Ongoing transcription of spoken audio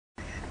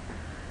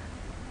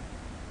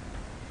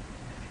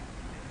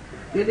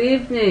Good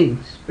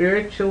evening,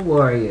 spiritual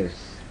warriors.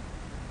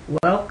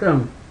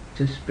 Welcome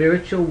to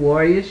Spiritual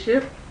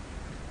Warriorship,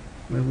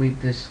 where we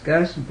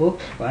discuss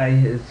books by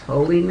His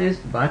Holiness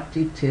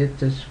Bhakti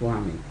Tirtha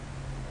Swami.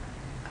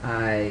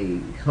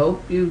 I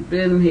hope you've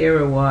been here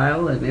a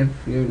while, and if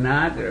you're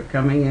not or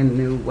coming in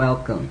new,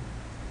 welcome.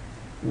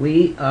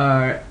 We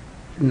are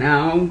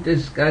now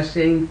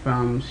discussing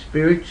from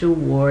Spiritual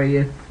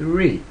Warrior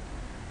 3,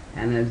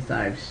 and as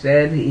I've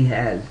said, he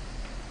has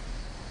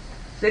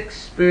 6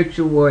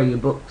 Spiritual Warrior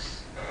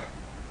books.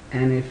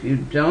 And if you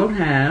don't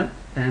have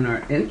and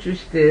are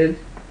interested,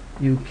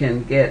 you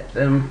can get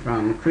them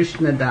from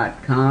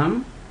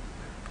Krishna.com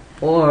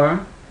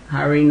or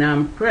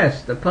Harinam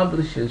Press. The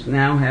publishers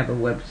now have a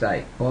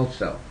website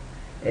also.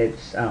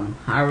 It's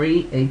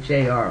Hari,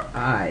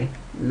 H-A-R-I,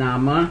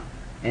 Nama,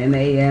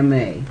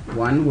 N-A-M-A,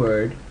 one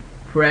word,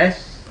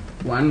 Press,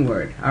 one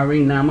word,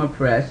 Harinama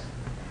Press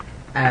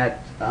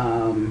at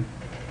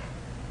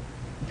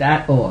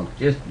 .org,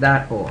 just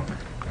 .org.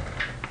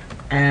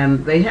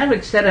 And they have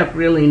it set up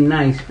really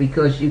nice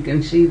because you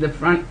can see the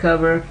front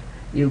cover,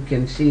 you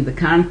can see the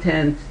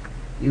content,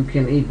 you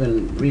can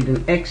even read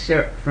an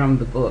excerpt from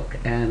the book,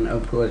 and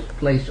of course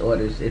place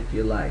orders if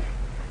you like.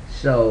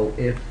 So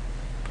if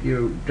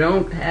you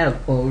don't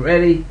have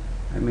already,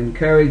 I'm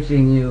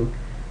encouraging you,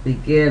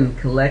 begin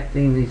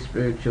collecting these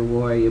Spiritual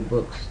Warrior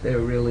books. They're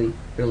really,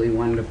 really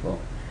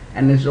wonderful.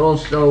 And there's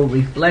also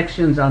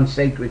reflections on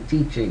sacred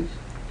teachings.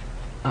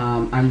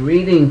 I'm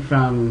reading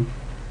from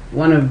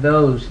one of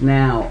those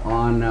now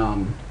on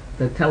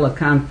the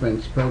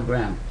teleconference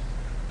program,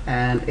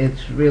 and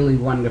it's really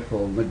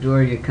wonderful,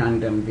 Madhurya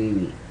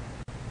Kandambini.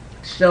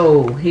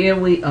 So here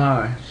we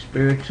are,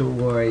 Spiritual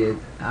Warrior.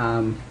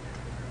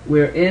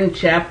 We're in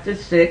Chapter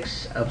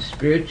 6 of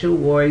Spiritual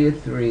Warrior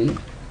 3,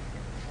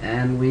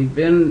 and we've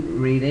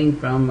been reading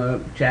from a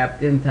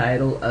chapter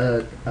entitled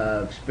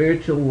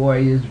Spiritual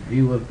Warrior's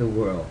View of the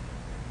World.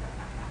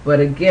 But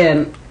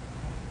again,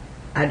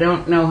 I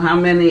don't know how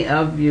many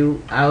of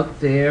you out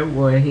there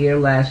were here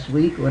last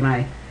week when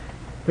I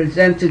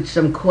presented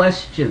some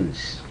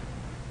questions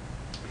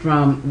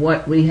from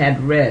what we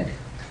had read.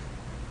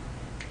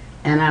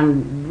 And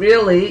I'm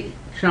really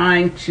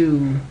trying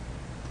to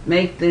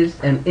make this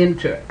an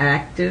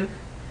interactive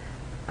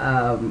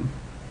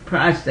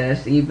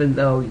process, even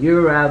though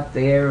you're out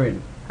there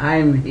and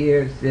I'm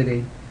here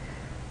sitting.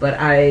 But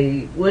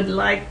I would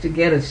like to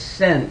get a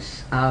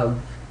sense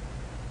of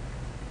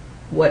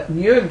what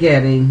you're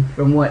getting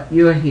from what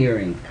you're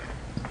hearing.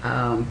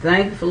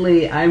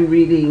 Thankfully, I'm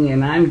reading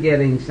and I'm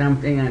getting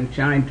something. I'm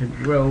trying to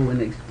grow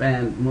and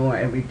expand more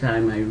every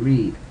time I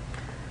read.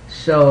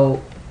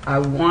 So I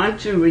want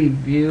to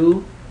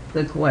review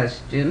the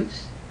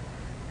questions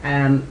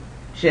and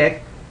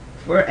check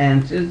for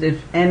answers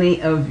if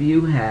any of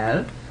you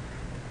have.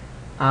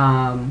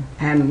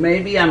 And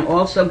maybe I'm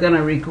also going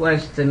to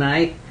request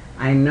tonight,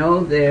 I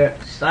know there are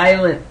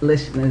silent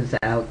listeners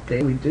out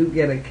there. We do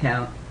get a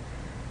count.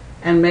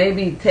 And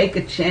maybe take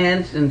a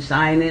chance and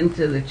sign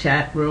into the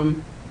chat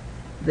room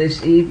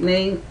this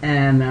evening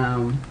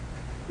and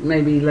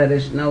maybe let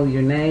us know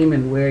your name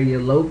and where you're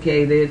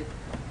located.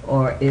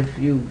 Or if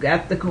you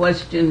got the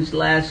questions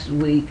last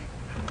week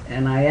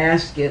and I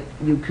asked it,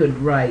 you could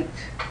write,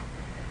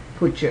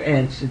 put your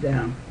answer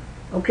down.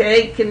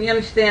 Okay, can you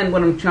understand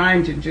what I'm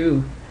trying to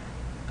do?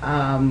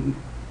 I'm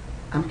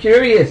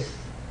curious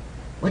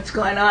what's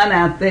going on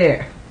out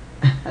there.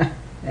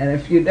 And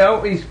if you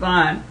don't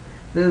respond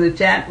through the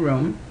chat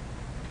room,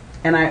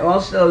 and I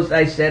also, as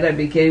I said, I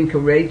became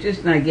courageous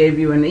and I gave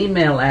you an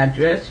email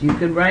address. You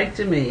could write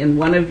to me, and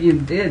one of you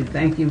did.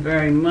 Thank you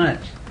very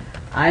much.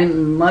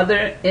 I'm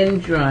Mother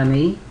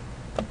Indrani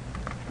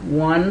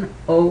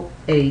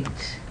 108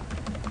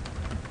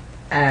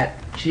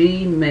 at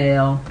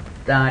gmail.com.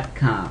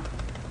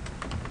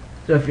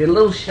 So if you're a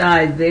little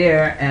shy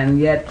there and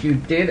yet you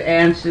did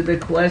answer the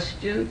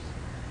questions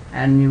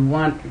and you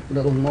want a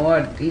little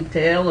more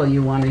detail or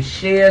you want to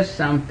share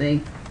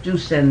something, do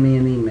send me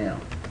an email.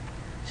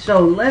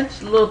 So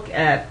let's look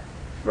at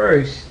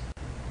first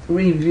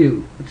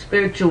review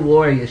spiritual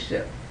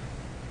warriorship.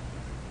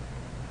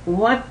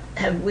 What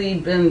have we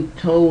been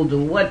told,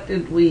 or what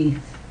did we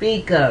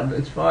speak of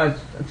as far as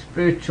a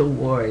spiritual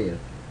warrior?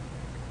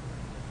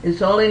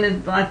 His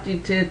Holiness Bhakti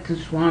Tirtha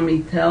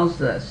Swami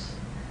tells us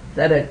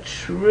that a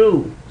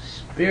true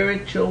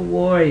spiritual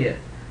warrior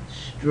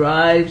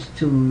strives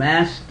to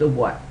master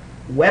what?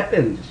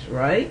 Weapons,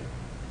 right?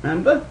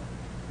 Remember?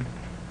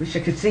 Wish I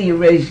could see you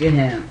raise your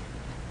hand.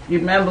 You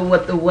remember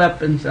what the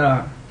weapons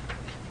are?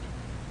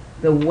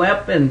 The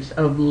weapons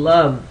of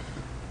love,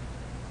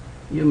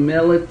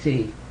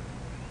 humility,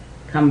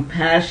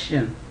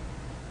 compassion,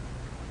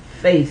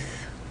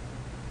 faith,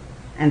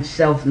 and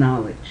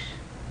self-knowledge.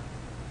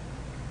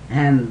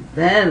 And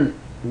then,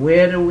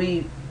 where do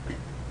we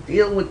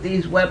deal with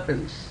these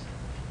weapons?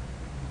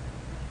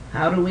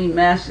 How do we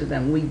master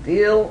them? We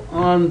deal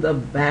on the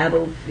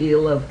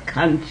battlefield of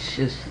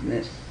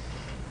consciousness.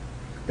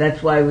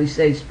 That's why we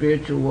say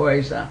spiritual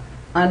warriors are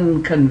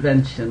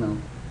unconventional,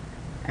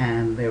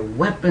 and their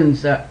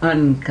weapons are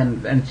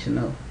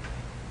unconventional.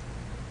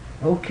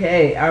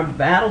 Okay, our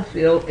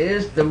battlefield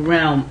is the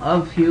realm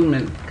of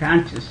human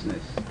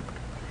consciousness.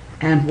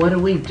 And what do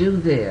we do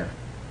there?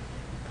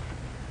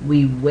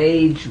 We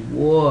wage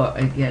war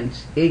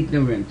against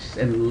ignorance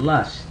and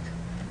lust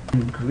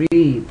and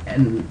greed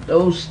and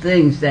those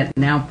things that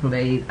now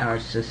pervade our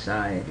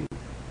society.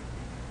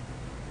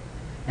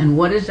 And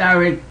what is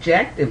our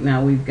objective?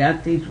 Now we've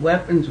got these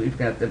weapons, we've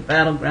got the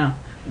battleground.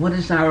 What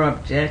is our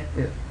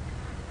objective?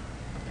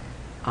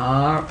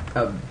 Our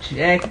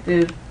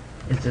objective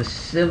is a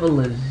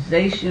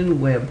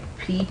civilization where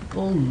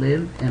people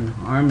live in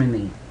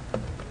harmony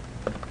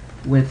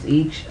with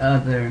each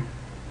other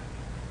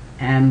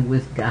and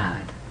with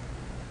God.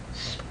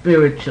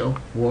 Spiritual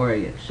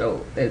warrior.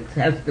 So it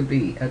has to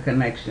be a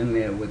connection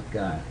there with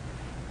God.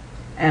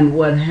 And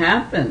what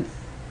happens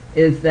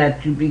is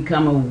that you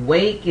become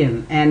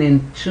awakened and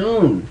in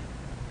tune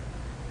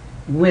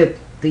with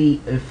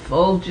the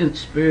effulgent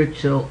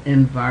spiritual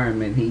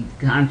environment. He's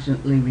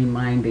constantly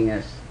reminding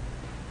us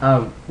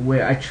of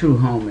where our true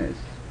home is.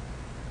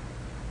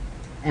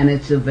 And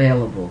it's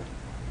available.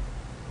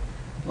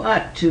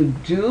 But to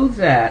do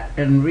that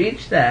and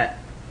reach that,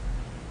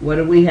 what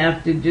do we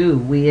have to do?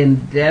 We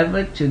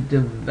endeavor to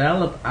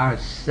develop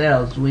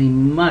ourselves. We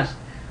must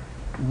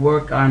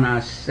work on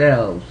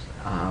ourselves.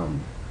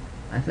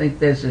 I think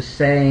there's a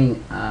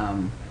saying,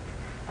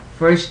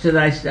 first to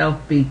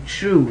thyself be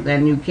true,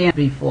 then you can't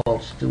be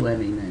false to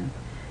any man.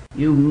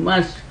 You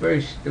must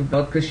first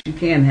develop, because you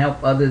can't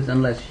help others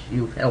unless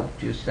you've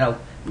helped yourself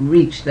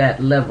reach that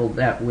level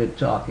that we're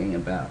talking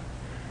about.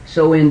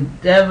 So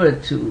endeavor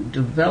to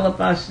develop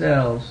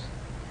ourselves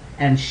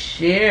and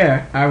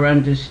share our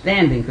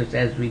understanding, because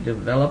as we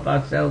develop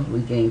ourselves, we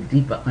gain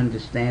deeper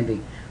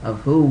understanding of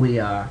who we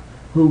are,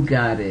 who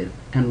God is,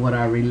 and what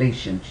our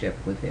relationship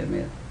with Him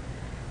is.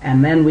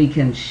 And then we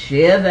can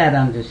share that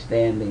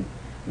understanding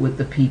with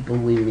the people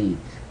we meet,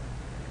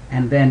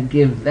 and then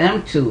give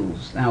them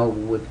tools. Now,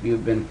 if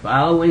you've been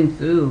following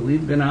through,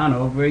 we've been on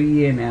over a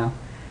year now.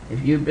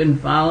 If you've been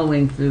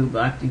following through,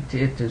 Bhakti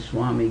Tirtha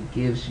Swami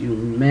gives you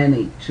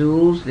many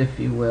tools, if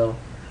you will,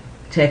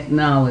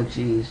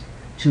 technologies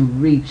to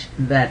reach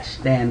that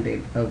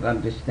standing of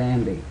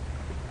understanding.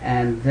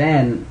 And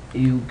then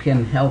you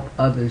can help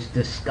others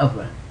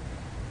discover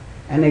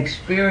and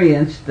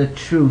experience the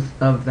truth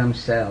of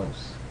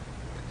themselves.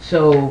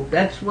 So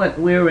that's what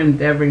we're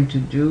endeavoring to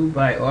do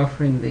by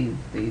offering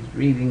these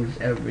readings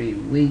every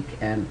week.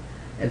 And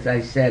as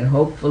I said,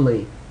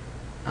 hopefully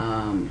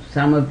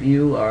some of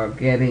you are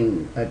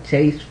getting a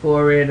taste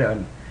for it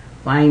and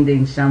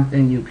finding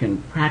something you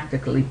can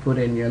practically put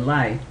in your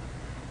life.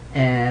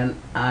 And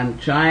I'm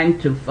trying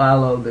to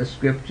follow the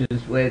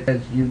scriptures where it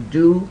says you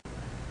do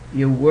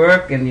your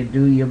work and you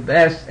do your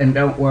best and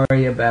don't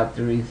worry about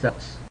the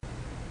results.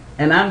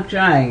 And I'm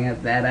trying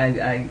at that.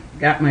 I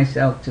got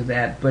myself to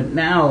that. But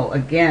now,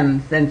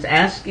 again, since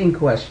asking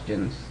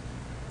questions,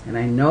 and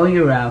I know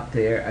you're out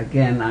there,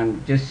 again,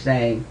 I'm just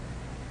saying,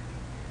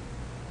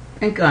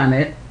 think on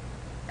it,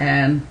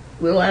 and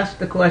we'll ask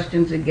the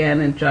questions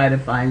again and try to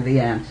find the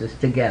answers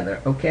together,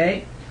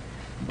 okay?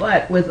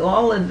 But with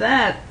all of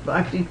that,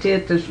 Bhakti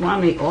Tirtha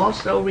Swami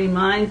also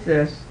reminds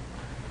us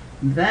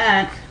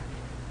that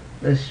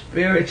the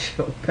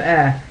spiritual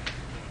path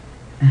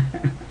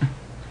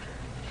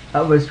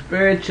of a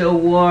spiritual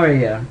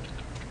warrior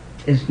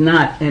is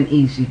not an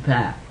easy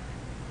path.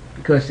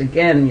 Because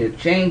again, you're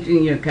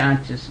changing your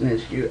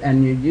consciousness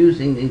and you're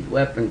using these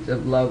weapons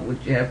of love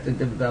which you have to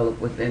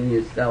develop within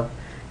yourself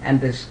and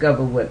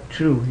discover what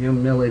true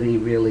humility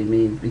really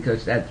means,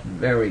 because that's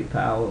very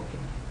powerful.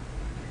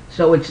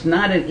 So it's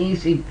not an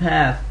easy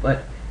path,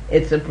 but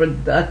it's a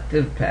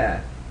productive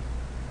path.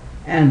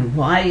 And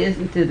why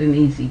isn't it an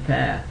easy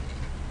path?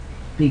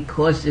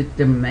 Because it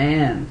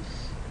demands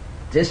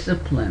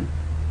discipline,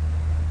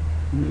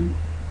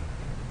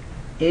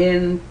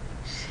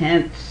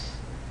 intense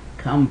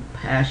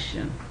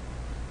compassion,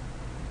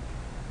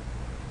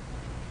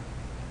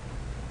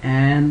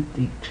 and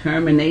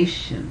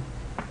determination,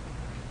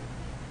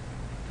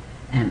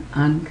 and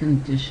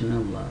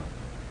unconditional love.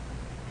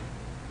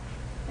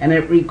 And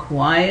it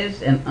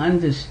requires an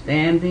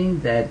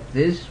understanding that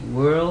this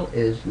world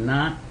is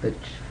not the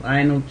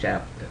final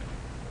chapter.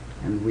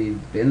 And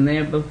we've been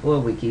there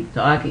before. We keep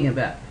talking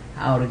about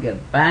how to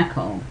get back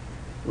home,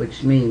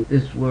 which means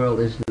this world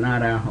is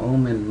not our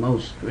home, and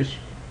most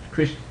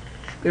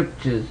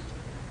scriptures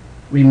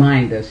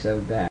remind us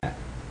of that.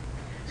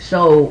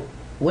 So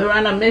we're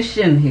on a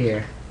mission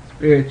here,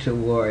 spiritual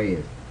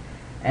warriors.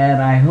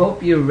 And I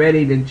hope you're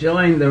ready to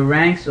join the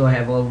ranks or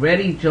have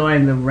already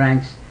joined the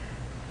ranks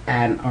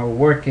and are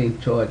working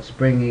towards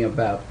bringing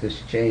about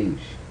this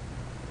change.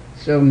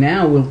 So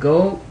now we'll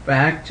go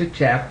back to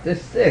chapter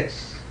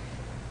 6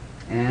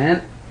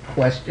 and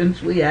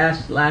questions we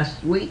asked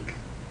last week.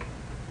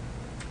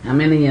 How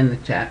many in the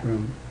chat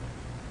room?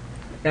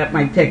 Got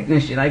my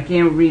technician. I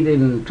can't read it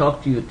and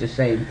talk to you at the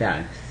same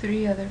time.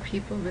 3 other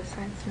people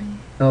besides me.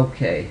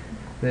 Okay.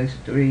 There's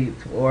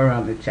 4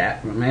 on the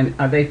chat room. And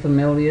are they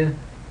familiar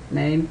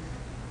names?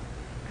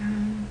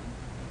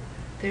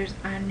 There's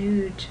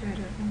Anuj. I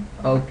don't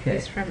know. Okay.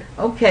 He's from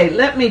Okay,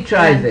 let me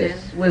try London.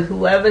 this with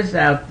whoever's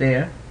out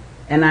there.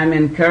 And I'm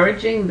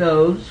encouraging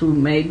those who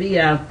may be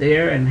out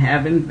there and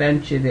haven't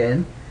ventured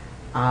in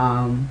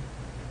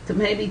to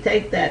maybe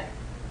take that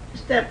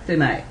step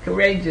tonight,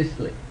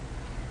 courageously.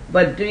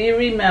 But do you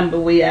remember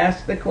we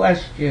asked the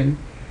question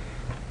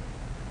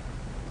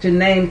to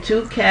name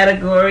 2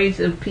 categories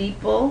of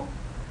people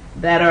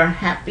that are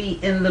happy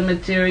in the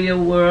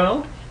material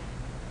world?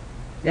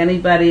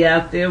 Anybody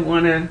out there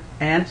want to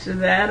answer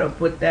that or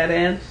put that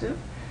answer?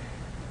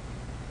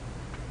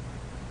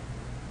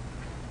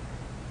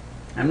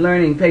 I'm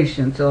learning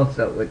patience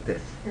also with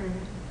this.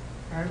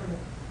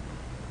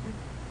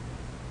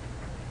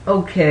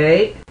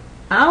 Okay,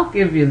 I'll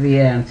give you the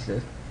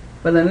answer.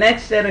 For the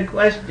next set of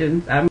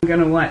questions, I'm going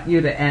to want you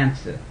to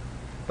answer.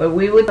 But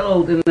we were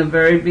told in the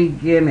very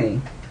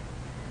beginning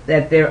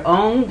that there are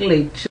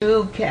only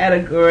 2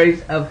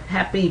 categories of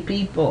happy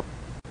people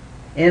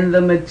in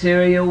the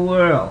material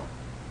world: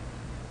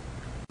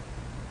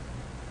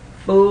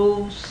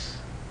 fools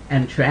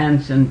and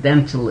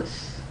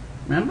transcendentalists.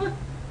 Remember?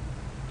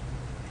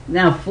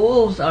 Now,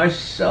 fools are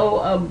so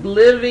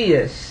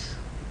oblivious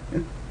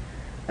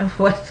of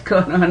what's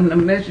going on in the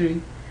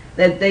misery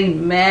that they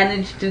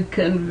manage to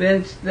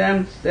convince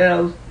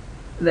themselves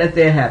that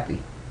they're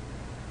happy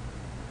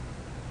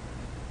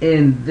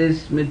in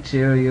this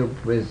material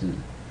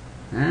prison.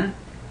 Huh?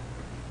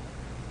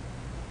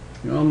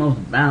 You're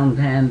almost bound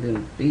hand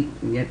and feet,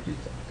 and yet you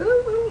say,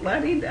 ooh,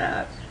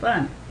 la-di-da, it's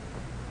fun.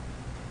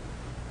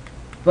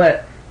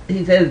 But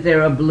he says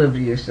they're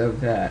oblivious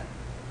of that.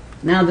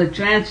 Now the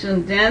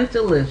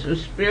transcendentalists or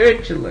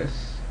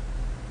spiritualists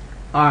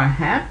are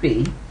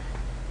happy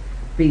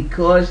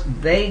because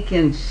they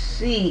can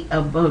see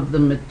above the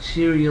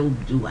material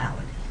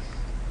dualities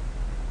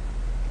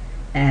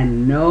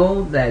and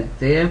know that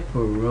their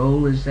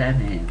parole is at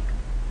hand.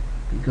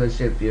 Because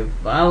if you're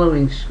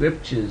following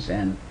scriptures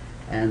and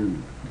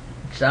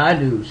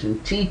sadhus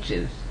and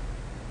teachers,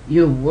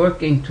 you're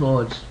working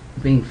towards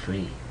being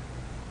free.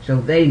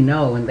 So they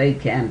know and they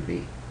can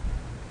be.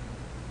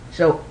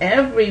 So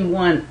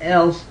everyone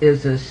else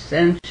is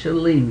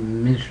essentially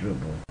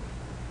miserable.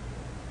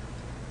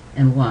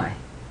 And why?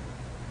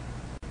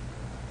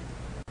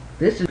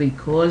 This is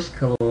because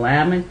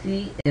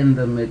calamity in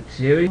the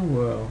material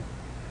world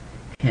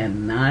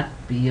cannot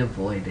be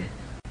avoided.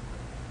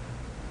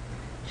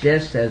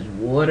 Just as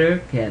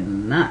water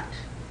cannot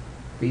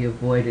be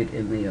avoided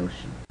in the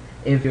ocean.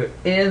 If you're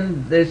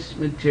in this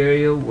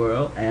material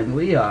world, and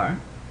we are,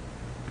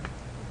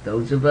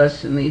 those of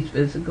us in these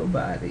physical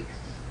bodies,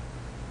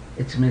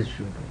 it's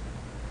miserable.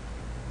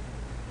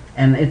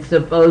 And it's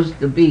supposed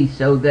to be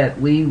so that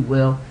we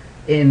will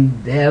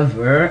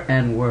endeavor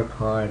and work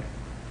hard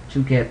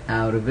to get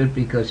out of it,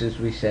 because as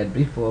we said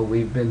before,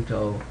 we've been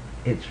told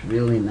it's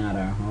really not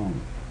our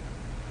home.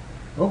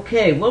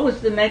 Okay, what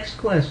was the next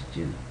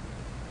question?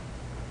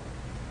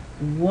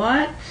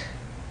 What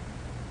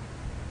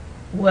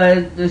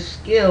were the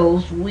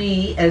skills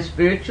we as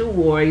spiritual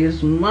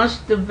warriors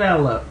must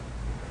develop?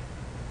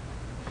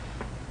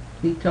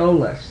 He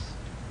told us.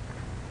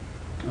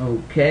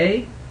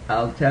 Okay,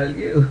 I'll tell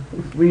you,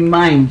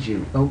 remind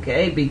you,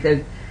 okay?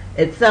 Because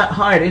it's not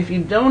hard if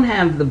you don't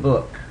have the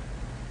book.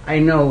 I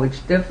know it's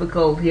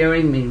difficult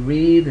hearing me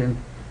read, and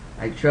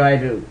I try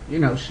to,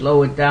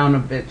 slow it down a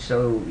bit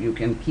so you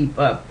can keep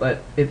up.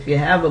 But if you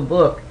have a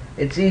book,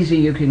 it's easy,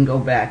 you can go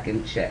back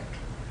and check.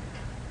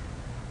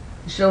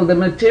 So the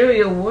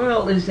material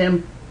world is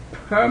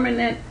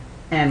impermanent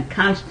and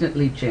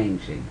constantly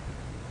changing.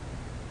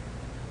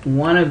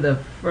 One of the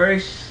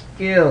first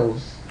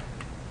skills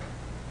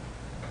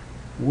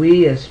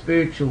we as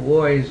spiritual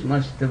warriors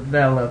must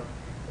develop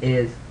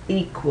is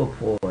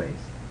equipoise,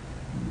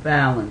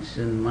 balance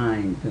in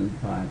mind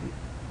and body.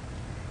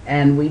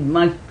 And we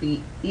must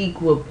be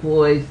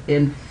equipoise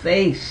in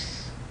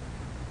face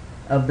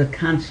of the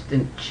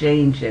constant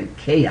change and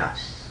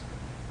chaos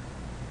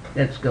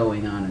that's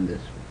going on in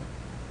this world.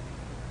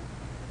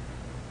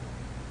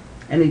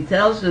 And he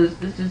tells us,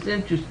 this is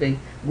interesting,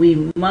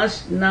 we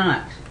must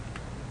not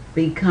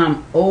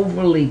become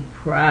overly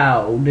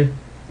proud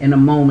in a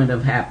moment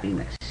of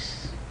happiness,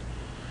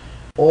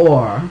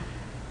 or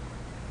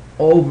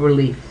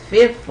overly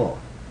fearful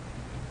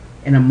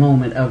in a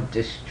moment of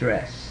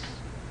distress.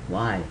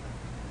 Why?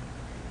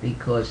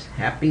 Because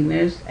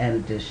happiness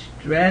and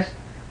distress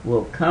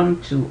will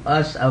come to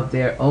us of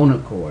their own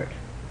accord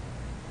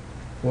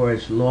for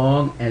as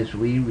long as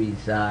we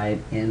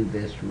reside in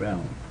this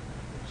realm.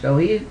 So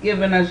he's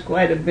given us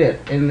quite a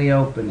bit in the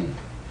opening.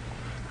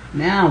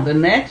 Now, the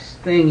next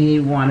thing he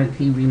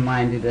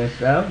reminded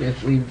us of,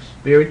 if we're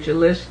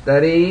spiritualists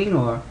studying,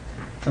 or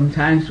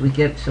sometimes we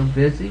get so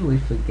busy we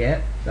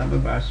forget some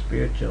of our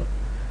spiritual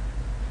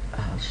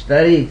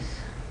studies.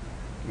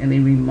 And he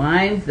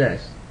reminds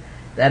us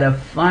that a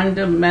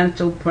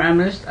fundamental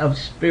premise of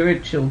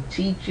spiritual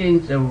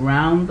teachings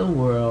around the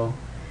world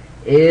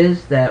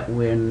is that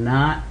we're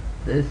not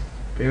the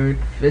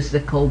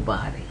physical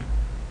body.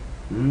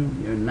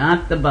 You're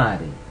not the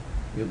body.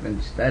 You've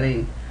been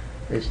studying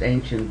this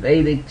ancient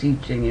Vedic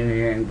teaching you're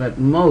hearing, but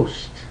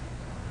most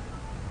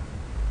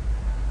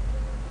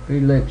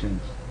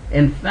religions.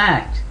 In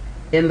fact,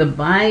 in the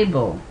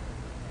Bible,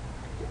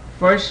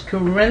 1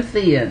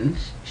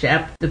 Corinthians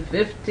chapter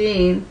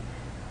 15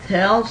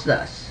 tells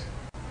us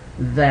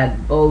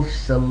that both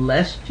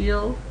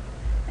celestial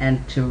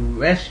and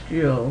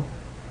terrestrial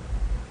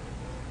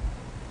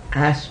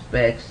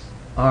aspects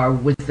are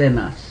within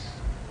us.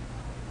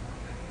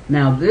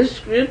 Now, this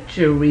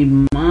scripture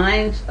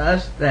reminds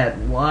us that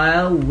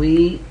while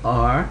we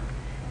are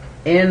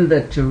in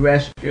the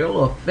terrestrial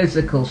or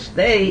physical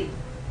state,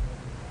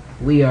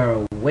 we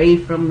are away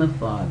from the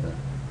Father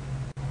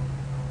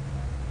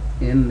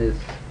in this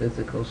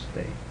physical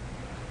state.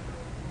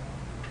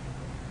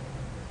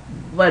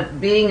 But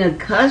being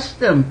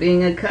accustomed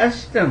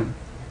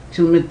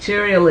to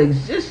material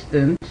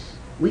existence,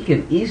 we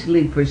can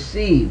easily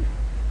perceive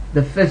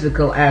the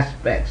physical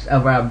aspects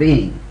of our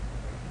being,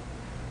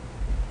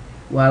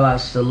 while our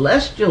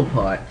celestial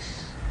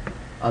parts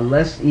are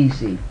less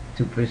easy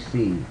to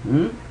perceive.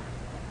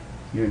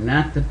 You're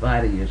not the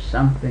body, you're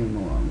something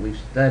more. We've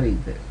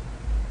studied this.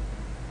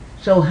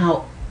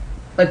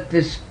 But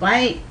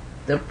despite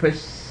the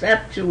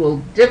perceptual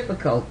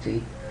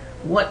difficulty,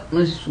 what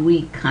must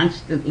we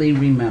constantly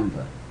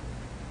remember?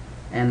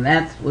 And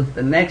that's with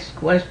the next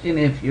question.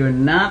 If you're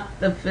not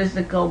the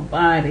physical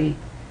body,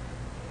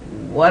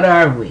 what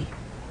are we?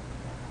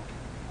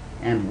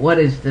 And what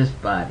is this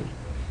body?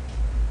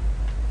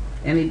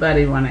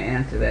 Anybody want to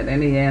answer that?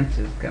 Any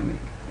answers coming?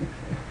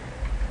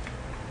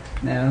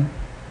 No?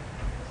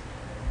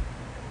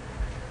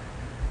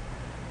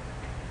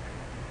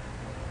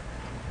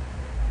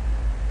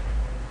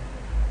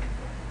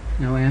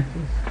 No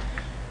answers?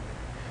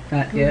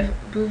 Not yet?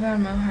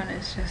 Bhuvan Mohan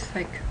is just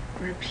like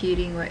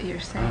repeating what you're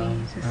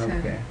saying. He just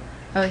okay.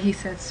 said, he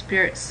said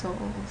spirit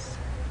souls.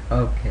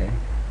 Okay.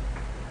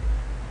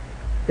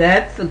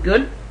 That's a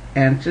good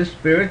answer,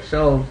 spirit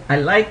souls. I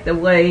like the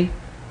way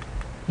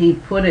he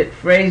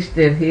phrased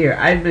it here.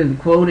 I've been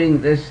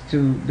quoting this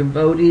to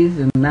devotees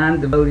and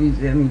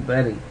non-devotees,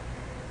 anybody.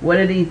 What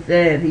did he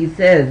say? He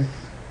says,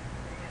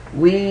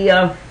 we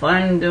are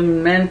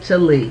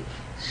fundamentally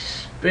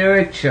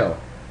spiritual,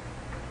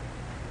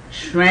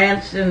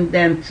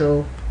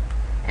 transcendental,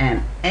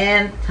 and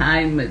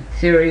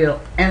anti-material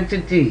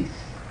entities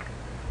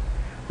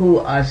who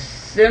are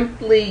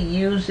simply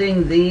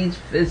using these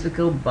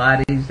physical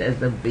bodies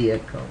as a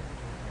vehicle.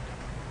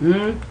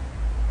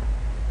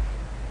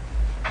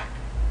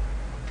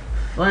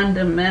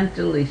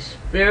 Fundamentally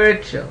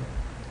spiritual,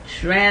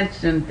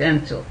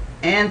 transcendental,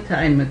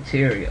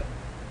 anti-material,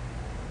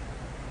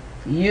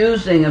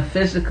 using a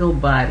physical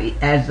body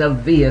as a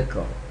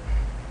vehicle.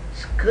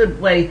 It's a good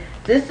way.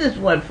 This is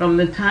what, from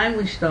the time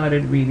we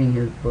started reading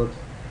his books,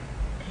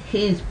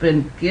 he's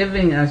been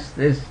giving us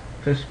this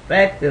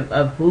perspective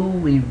of who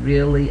we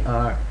really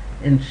are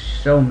in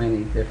so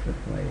many different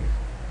ways.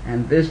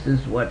 And this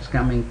is what's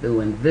coming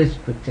through in this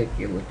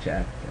particular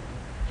chapter.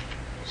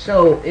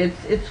 So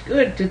it's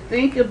good to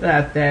think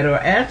about that, or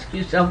ask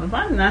yourself, if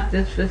I'm not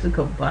this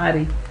physical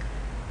body,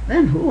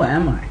 then who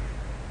am I?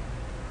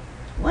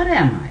 What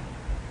am I?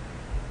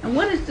 And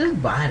what is this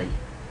body?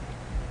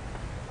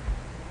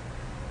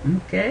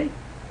 Okay?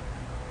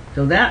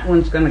 So that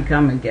one's going to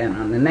come again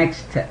on the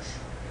next test.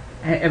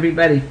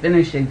 Everybody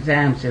finish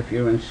exams if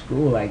you're in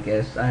school, I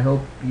guess. I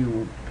hope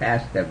you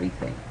passed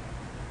everything.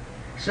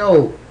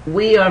 So,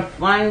 we are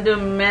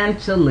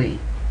fundamentally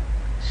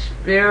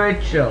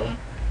spiritual,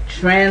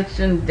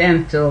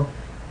 transcendental,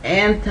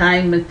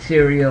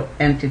 anti-material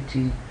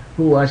entities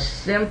who are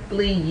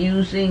simply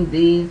using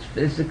these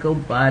physical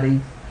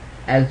bodies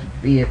as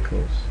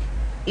vehicles.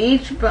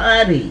 Each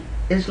body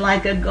is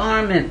like a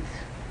garment,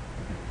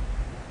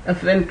 a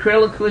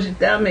ventriloquist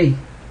dummy.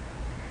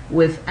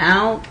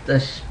 Without the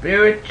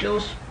spiritual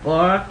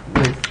spark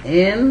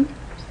within,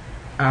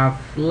 our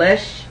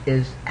flesh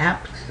is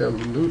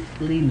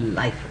absolutely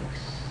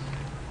lifeless.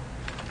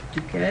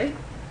 Okay?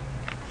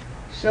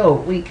 So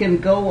we can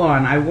go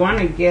on. I want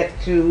to get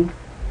to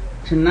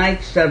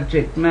tonight's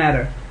subject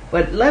matter,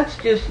 but let's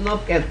just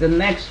look at the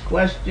next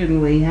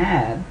question we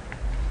had,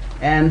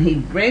 and he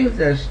brings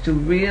us to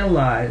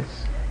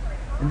realize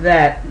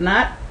that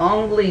not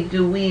only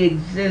do we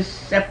exist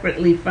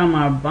separately from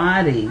our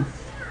bodies,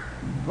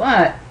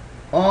 but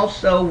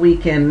also we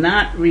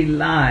cannot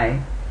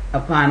rely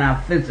upon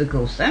our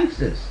physical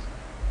senses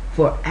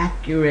for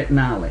accurate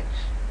knowledge.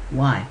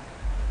 Why?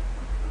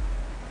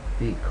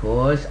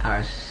 Because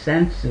our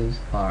senses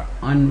are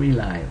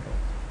unreliable.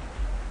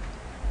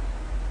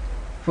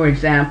 For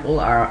example,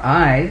 our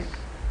eyes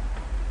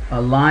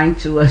are lying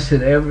to us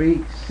at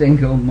every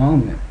single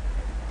moment.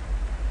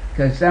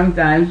 Because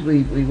sometimes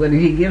when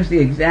he gives the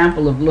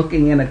example of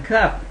looking in a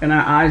cup, and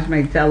our eyes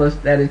may tell us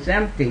that it's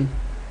empty,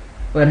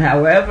 but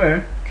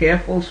however,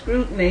 careful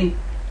scrutiny,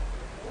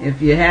 if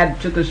you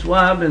took a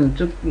swab and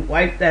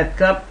wiped that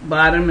cup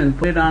bottom and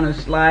put it on a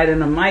slide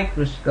in a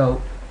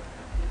microscope,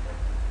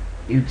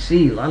 you'd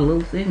see a lot of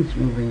little things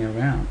moving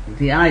around.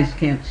 The eyes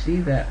can't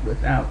see that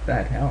without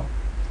that help.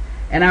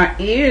 And our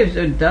ears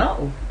are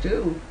dull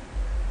too.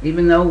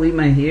 even though we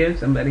may hear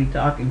somebody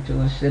talking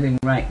to us sitting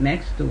right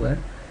next to us,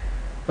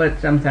 but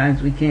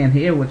sometimes we can't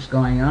hear what's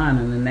going on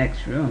in the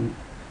next room.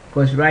 Of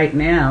course, right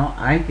now,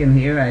 I can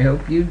hear, I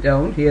hope you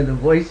don't, hear the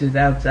voices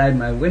outside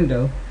my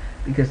window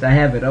because I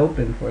have it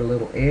open for a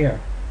little air.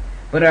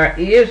 But our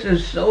ears are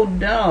so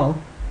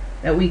dull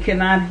that we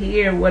cannot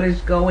hear what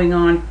is going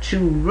on 2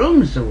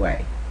 rooms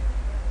away.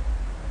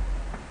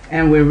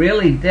 And we're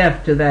really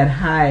deaf to that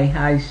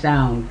high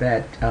sound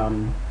that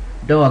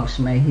dogs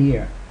may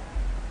hear.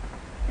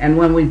 And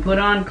when we put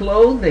on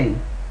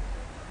clothing,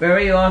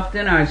 very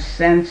often our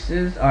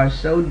senses are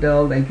so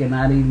dull they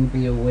cannot even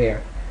be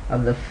aware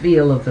of the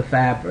feel of the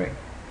fabric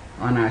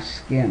on our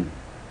skin.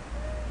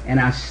 And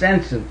our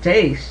sense of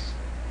taste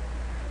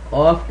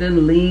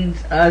often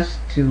leads us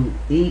to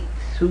eat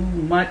too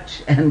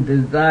much and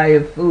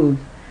desire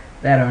foods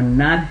that are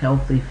not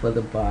healthy for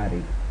the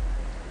body.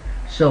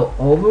 So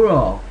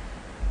overall,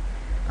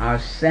 our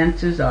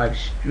senses are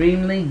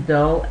extremely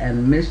dull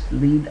and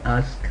mislead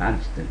us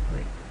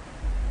constantly.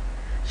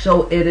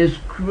 So it is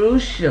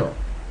crucial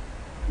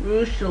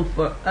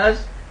for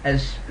us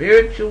as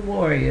spiritual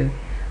warriors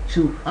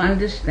to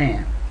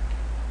understand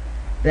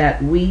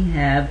that we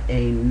have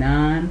a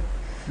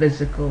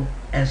non-physical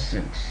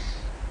essence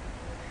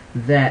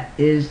that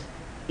is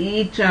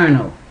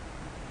eternal,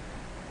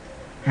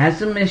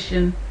 has a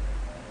mission,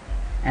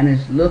 and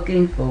is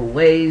looking for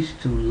ways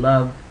to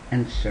love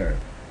and serve.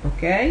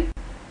 Okay?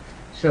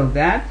 So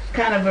that's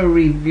kind of a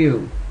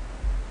review.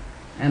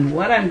 And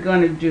what I'm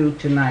going to do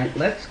tonight,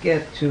 let's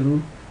get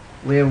to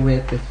where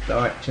we're to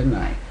start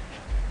tonight.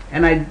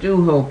 And I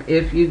do hope,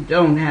 if you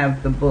don't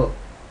have the book,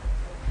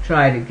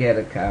 try to get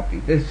a copy.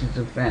 This is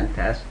a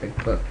fantastic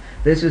book.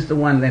 This is the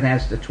one that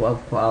has the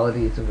 12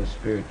 qualities of a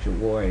spiritual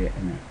warrior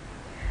in it.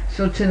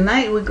 So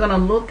tonight we're going to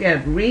look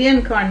at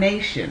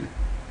reincarnation,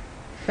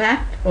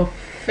 fact or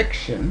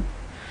fiction,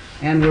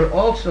 and we're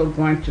also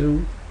going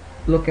to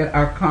look at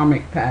our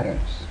karmic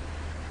patterns.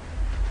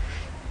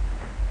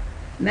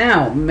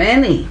 Now,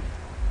 many,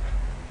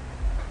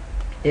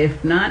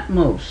 if not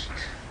most,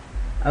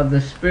 of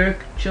the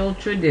spiritual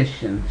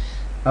traditions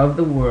of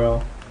the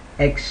world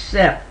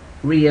accept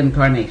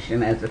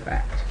reincarnation as a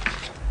fact.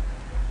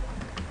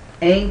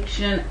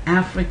 Ancient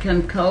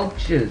African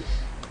cultures,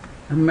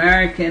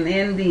 American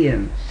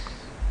Indians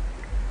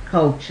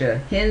culture,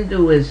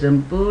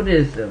 Hinduism,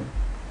 Buddhism,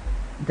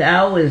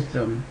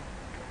 Taoism,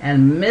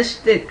 and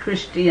mystic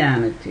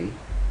Christianity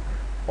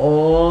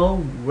all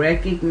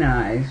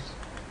recognize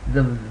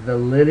the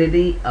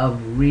validity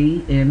of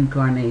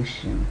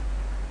reincarnation.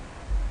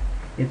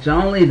 It's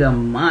only the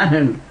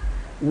modern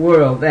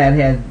world that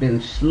has been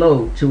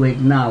slow to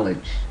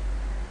acknowledge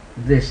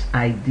this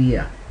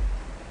idea.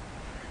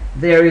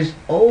 There is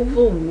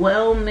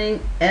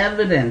overwhelming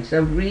evidence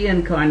of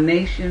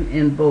reincarnation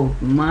in both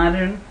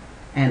modern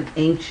and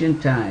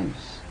ancient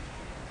times.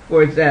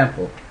 For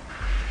example,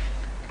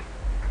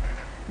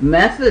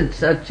 methods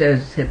such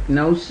as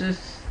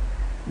hypnosis,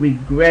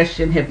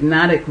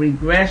 hypnotic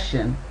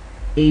regression,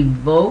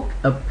 evoke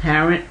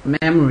apparent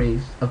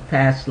memories of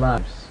past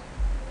lives.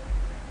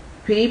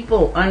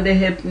 People under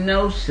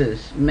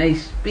hypnosis may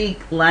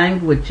speak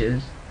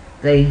languages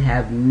they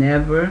have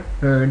never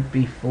heard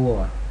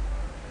before,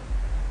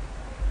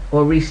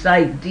 or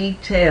recite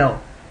detailed,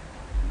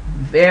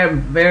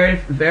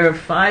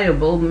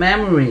 verifiable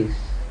memories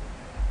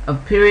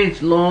of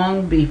periods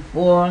long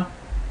before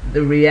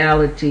the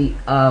reality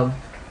of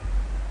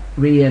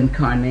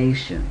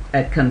reincarnation.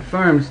 That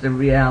confirms the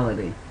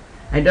reality.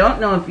 I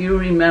don't know if you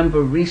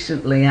remember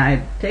recently, I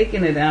had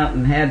taken it out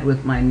and had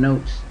with my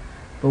notes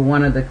for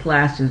one of the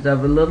classes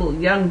of a little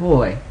young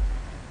boy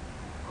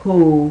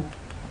who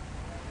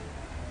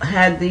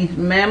had these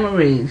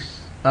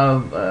memories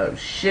of a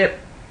ship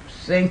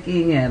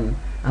sinking and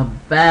a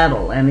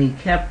battle, and he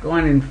kept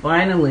going, and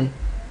finally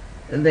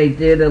they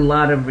did a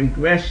lot of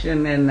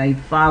regression and they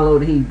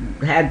followed, he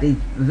had these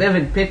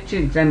vivid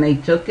pictures and they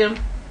took him,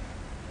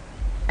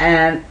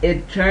 and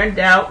it turned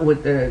out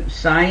with the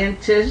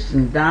scientists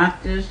and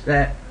doctors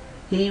that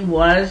he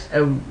was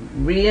a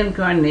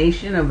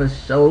reincarnation of a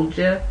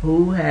soldier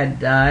who had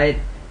died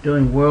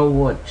during World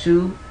War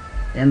II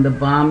in the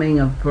bombing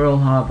of Pearl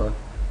Harbor.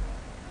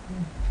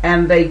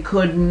 And they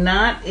could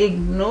not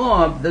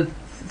ignore the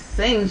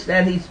things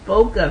that he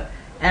spoke of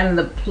and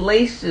the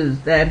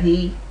places that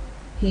he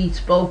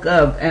spoke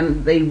of,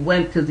 and they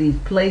went to these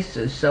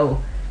places.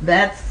 So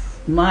that's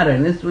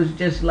modern. This was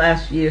just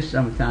last year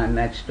sometime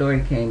that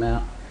story came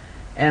out.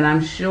 And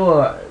I'm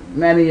sure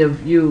many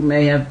of you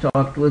may have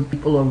talked with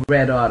people or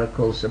read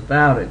articles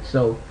about it.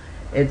 So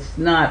it's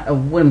not a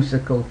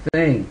whimsical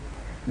thing.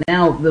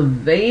 Now, the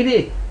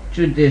Vedic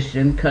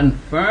tradition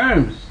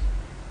confirms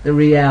the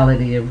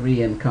reality of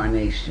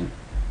reincarnation.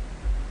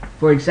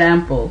 For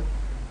example,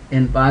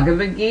 in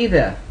Bhagavad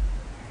Gita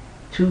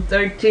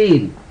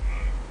 2:13,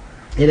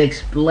 it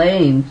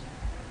explains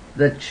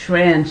the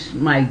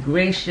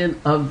transmigration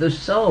of the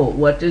soul.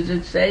 What does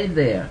it say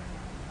there?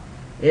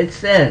 It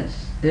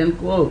says, in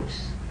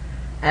quotes,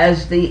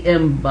 as the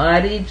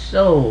embodied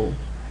soul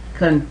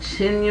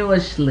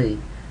continuously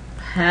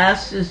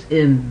passes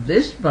in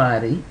this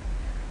body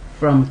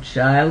from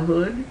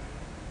childhood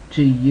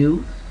to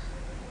youth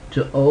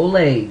to old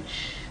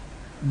age,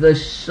 the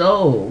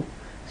soul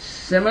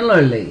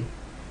similarly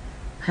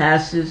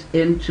passes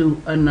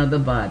into another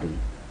body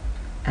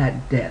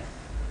at death.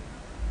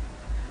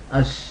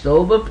 A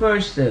sober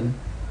person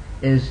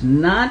is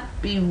not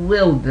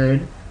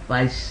bewildered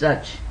by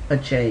such a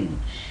change.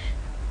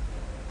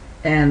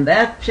 And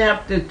that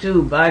chapter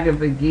 2,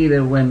 Bhagavad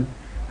Gita, when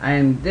I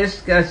am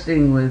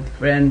discussing with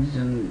friends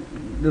and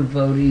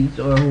devotees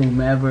or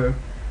whomever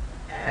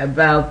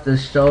about the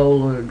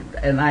soul,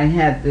 and I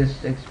had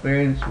this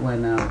experience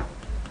when I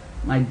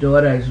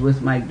was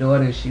with my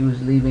daughter, she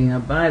was leaving her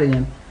body,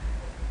 and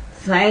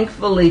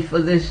thankfully for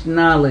this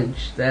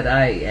knowledge that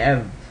I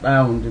have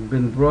found and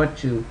been brought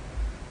to,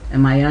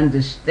 and my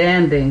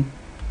understanding,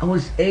 I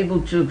was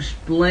able to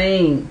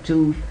explain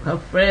to her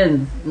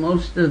friends,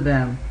 most of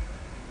them,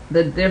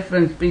 the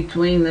difference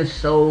between the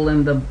soul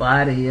and the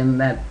body,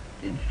 and that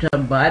her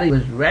body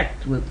was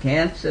wrecked with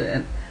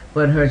cancer,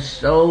 but her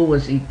soul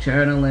was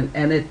eternal,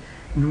 and it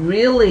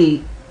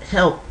really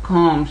helped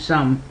calm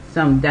some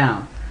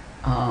down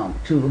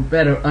to a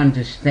better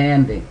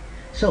understanding.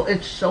 So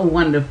it's so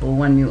wonderful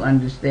when you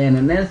understand,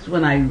 and that's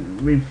when I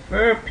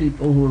refer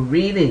people who are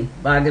reading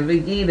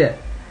Bhagavad Gita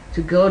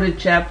to go to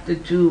chapter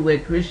 2, where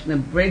Krishna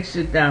breaks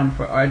it down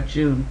for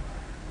Arjuna,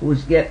 who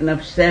was getting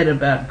upset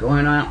about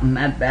going out on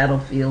that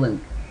battlefield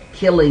and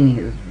killing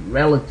his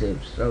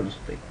relatives, so to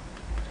speak.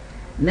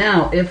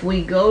 Now, if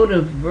we go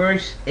to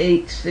verse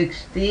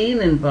 8:16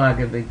 in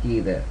Bhagavad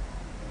Gita,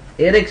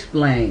 it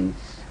explains,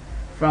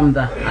 from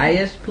the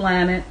highest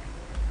planet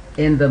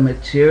in the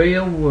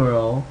material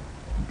world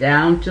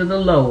down to the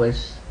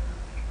lowest,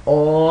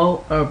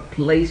 all are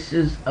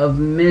places of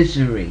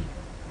misery,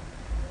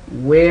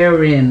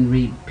 wherein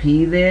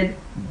repeated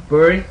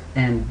birth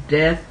and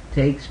death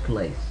takes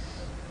place.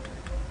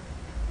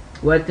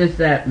 What does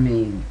that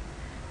mean?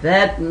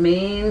 That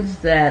means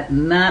that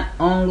not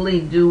only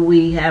do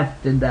we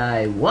have to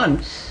die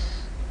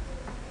once,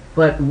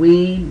 but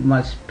we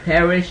must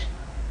perish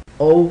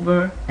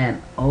over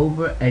and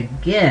over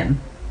again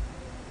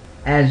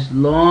as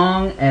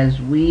long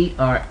as we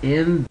are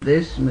in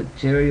this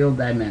material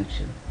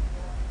dimension,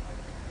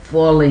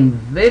 falling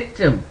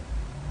victim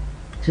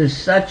to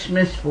such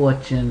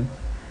misfortune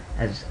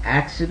as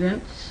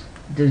accidents,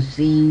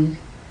 disease,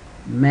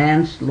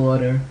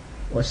 manslaughter,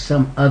 or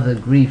some other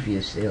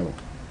grievous ill.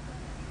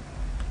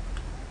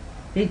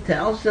 He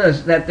tells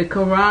us that the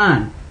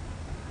Quran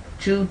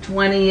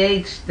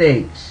 2:28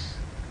 states,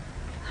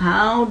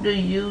 "How do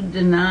you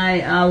deny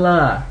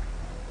Allah,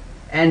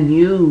 and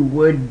you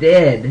were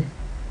dead,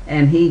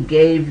 and He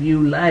gave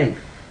you life?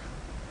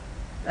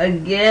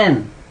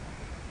 Again,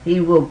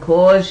 He will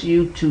cause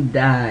you to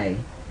die,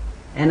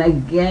 and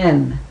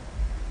again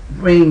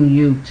bring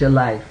you to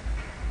life.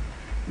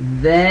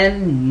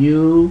 Then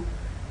you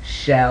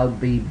shall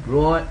be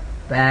brought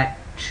back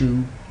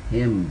to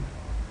Him."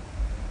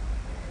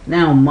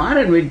 Now,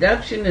 modern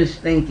reductionist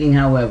thinking,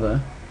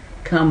 however,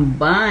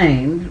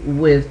 combined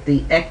with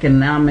the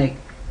economic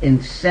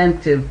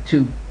incentive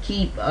to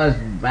keep us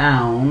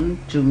bound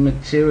to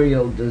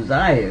material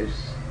desires,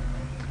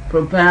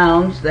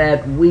 propounds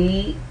that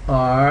we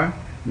are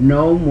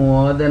no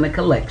more than a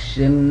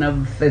collection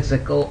of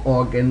physical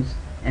organs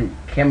and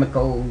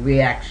chemical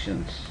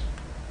reactions.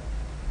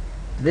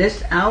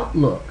 This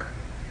outlook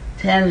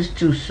tends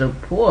to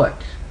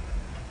support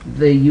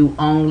the "you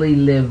only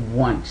live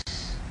once"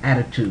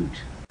 attitude,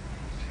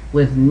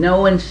 with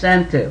no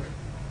incentive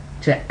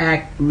to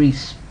act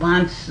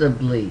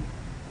responsibly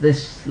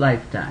this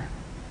lifetime,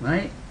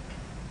 right?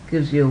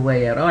 Gives you a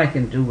way out. Oh, I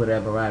can do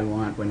whatever I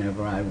want,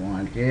 whenever I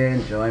want. Yeah,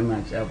 enjoy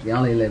myself. You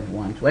only live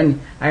once.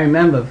 I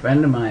remember a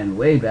friend of mine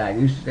way back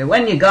used to say,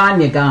 "When you're gone,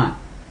 you're gone."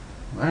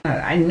 Well,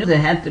 I knew there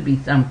had to be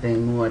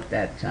something more at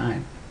that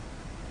time.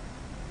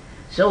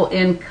 So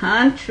in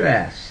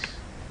contrast,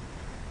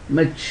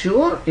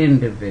 mature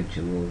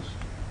individuals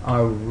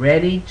are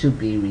ready to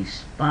be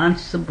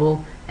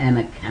responsible and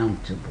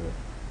accountable.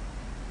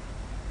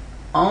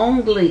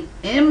 Only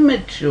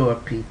immature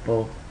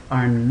people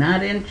are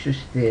not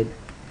interested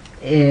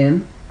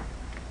in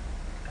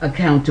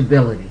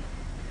accountability.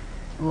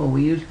 Oh,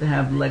 we used to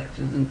have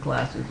lectures and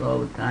classes all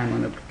the time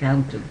on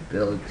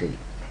accountability.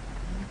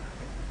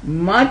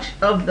 Much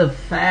of the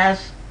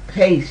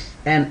fast-paced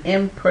and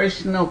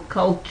impersonal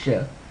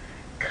culture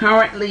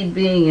currently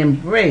being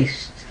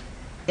embraced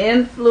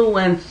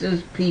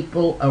influences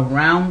people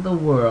around the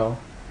world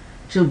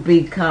to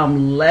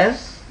become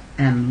less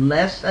and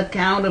less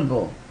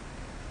accountable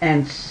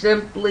and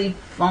simply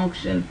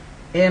function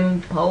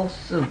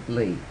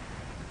impulsively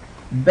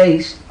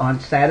based on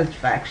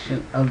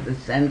satisfaction of the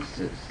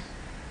senses.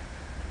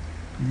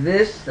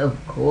 This,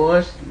 of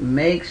course,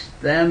 makes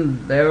them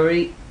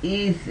very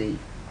easy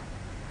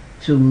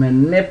to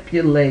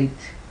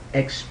manipulate,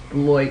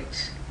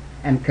 exploit,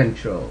 and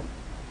control.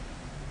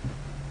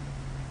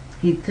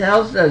 He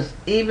tells us,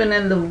 even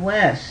in the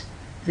West,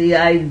 the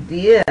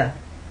idea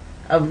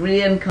of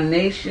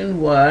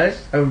reincarnation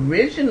was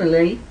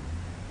originally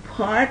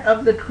part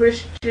of the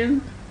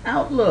Christian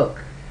outlook.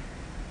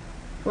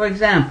 For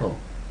example,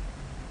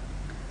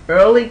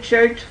 early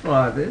church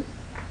fathers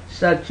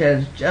such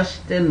as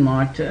Justin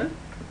Martyr,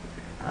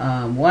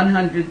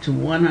 100 to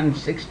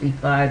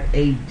 165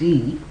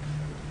 AD,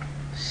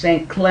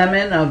 Saint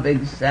Clement of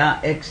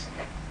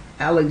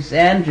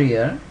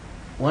Alexandria,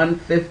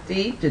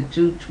 150 to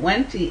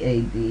 220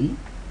 AD,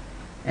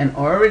 and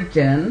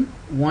Origen,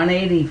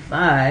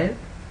 185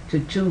 to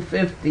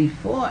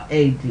 254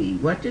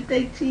 AD. What did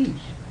they teach?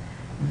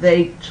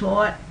 They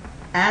taught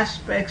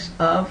aspects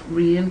of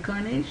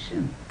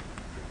reincarnation.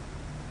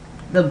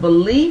 The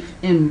belief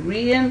in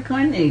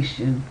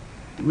reincarnation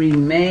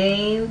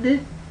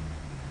remained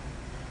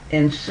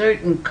in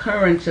certain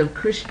currents of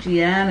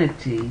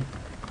Christianity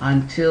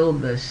until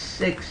the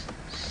 6th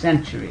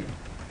century,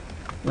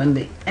 when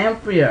the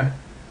Emperor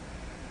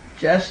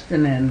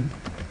Justinian,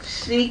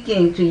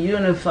 seeking to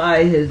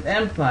unify his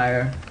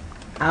empire,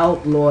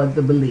 outlawed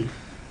the belief.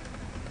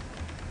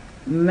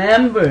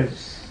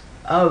 Members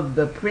of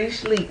the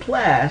priestly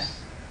class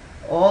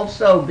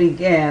also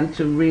began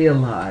to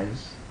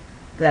realize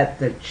that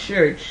the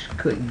church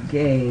could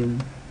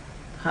gain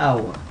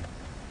power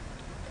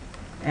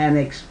and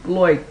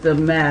exploit the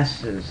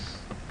masses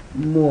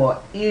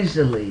more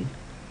easily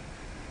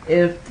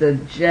if the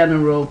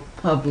general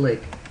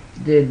public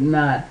did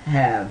not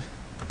have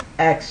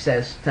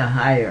access to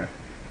higher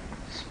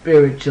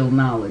spiritual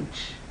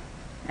knowledge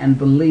and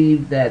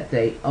believed that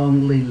they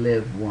only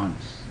live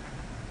once.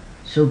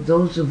 So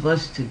those of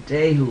us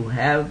today who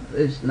have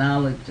this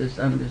knowledge, this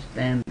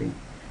understanding,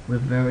 we're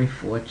very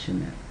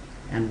fortunate,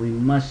 and we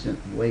mustn't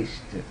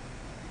waste it.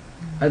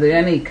 Are there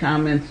any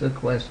comments or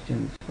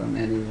questions from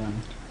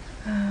anyone?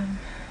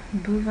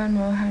 Bhuvan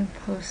Mohan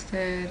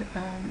posted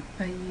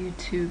a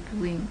YouTube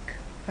link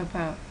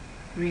about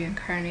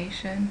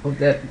reincarnation. Of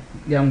that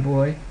young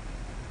boy?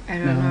 I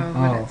don't know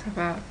what it's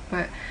about,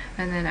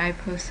 and then I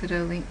posted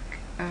a link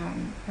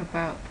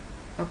about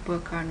a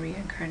book on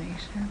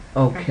reincarnation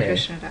from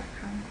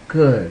Krishna.com.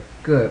 Good.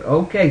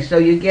 Okay, so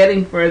you're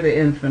getting further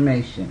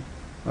information.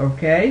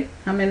 Okay?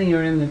 How many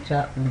are in the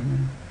chat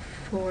room?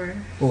 4.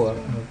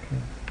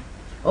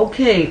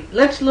 Okay,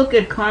 let's look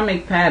at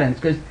karmic patterns,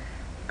 because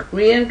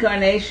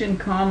reincarnation,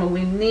 karma,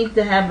 we need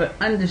to have an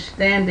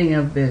understanding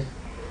of this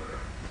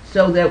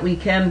so that we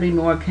can be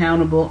more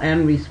accountable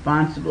and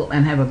responsible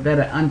and have a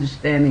better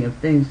understanding of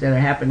things that are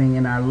happening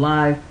in our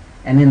life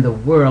and in the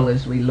world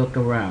as we look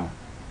around.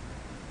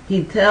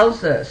 He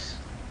tells us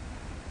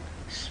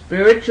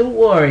spiritual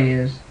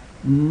warriors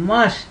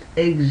must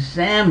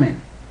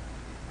examine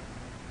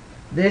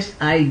this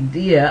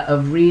idea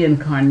of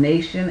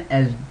reincarnation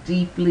as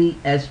deeply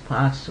as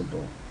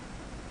possible.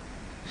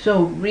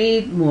 So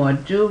read more,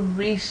 do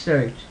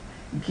research,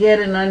 get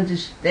an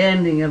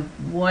understanding of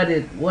what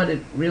it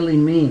really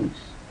means.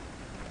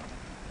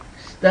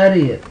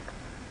 Study it.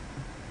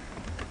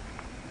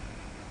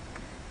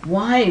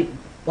 Why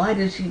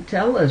does he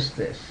tell us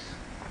this?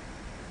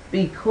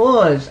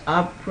 Because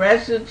our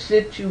present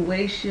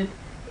situation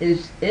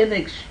is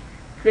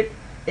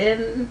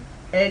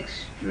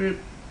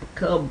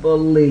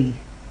inextricably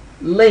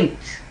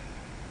linked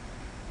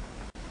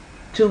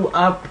to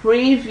our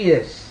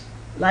previous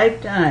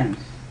lifetimes.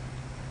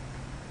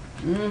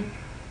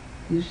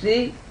 You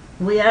see,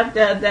 we have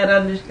to have that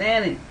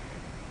understanding.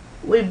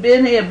 We've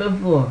been here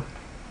before.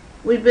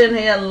 We've been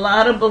here a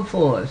lot of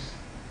befores.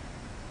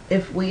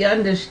 If we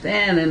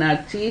understand in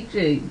our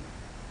teaching,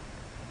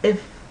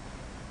 if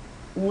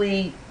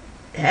we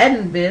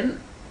hadn't been,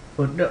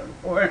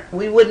 or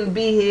we wouldn't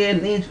be here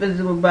in these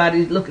physical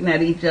bodies looking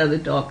at each other,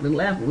 talking and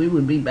laughing. We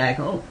would be back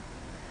home.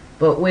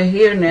 But we're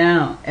here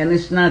now, and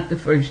it's not the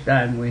first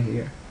time we're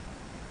here.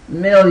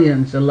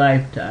 Millions of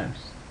lifetimes.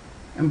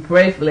 And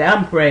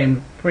I'm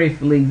praying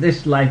prayerfully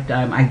this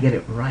lifetime I get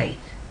it right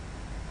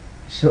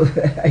so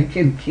that I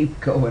can keep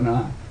going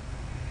on.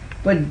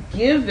 But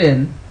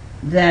given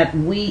that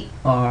we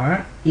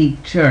are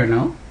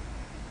eternal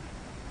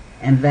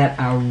and that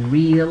our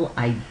real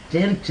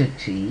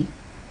identity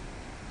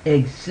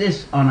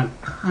exists on a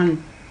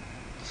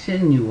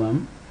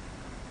continuum,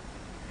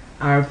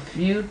 our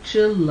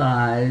future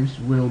lives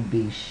will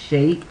be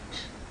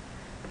shaped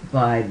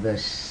by the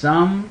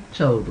sum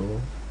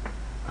total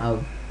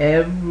of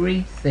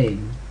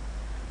everything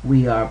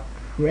we are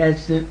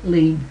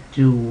presently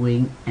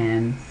doing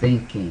and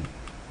thinking.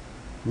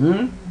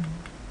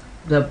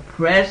 The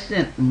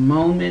present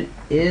moment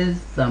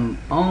is the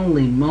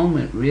only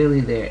moment really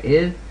there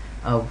is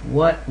of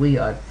what we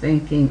are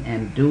thinking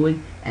and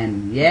doing,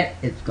 and yet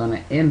it's going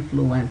to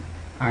influence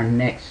our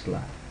next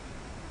life.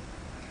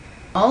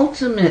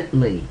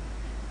 Ultimately,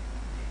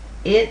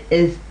 it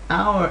is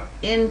our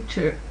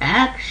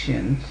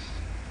interactions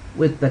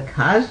with the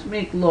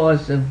cosmic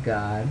laws of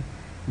God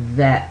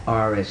that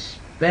are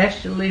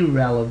especially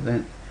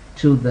relevant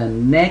to the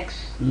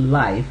next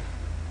life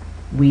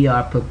we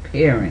are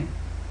preparing.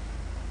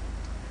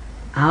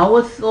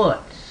 Our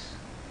thoughts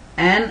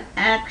and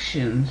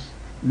actions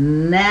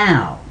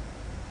now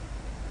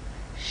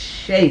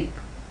shape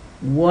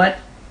what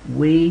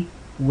we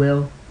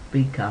will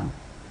become.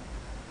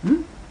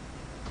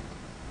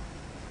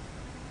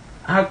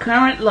 Our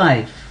current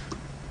life,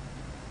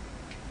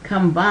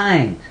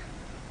 combined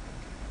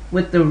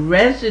with the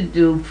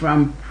residue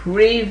from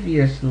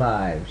previous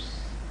lives,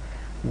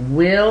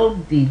 will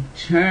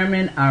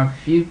determine our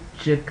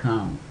future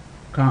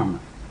karma.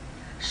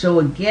 So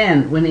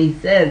again, when he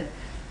said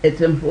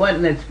it's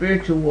important that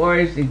spiritual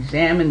warriors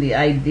examine the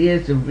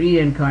ideas of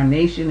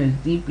reincarnation as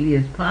deeply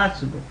as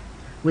possible,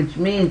 which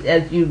means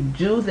as you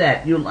do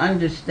that, you'll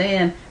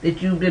understand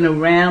that you've been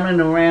around and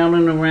around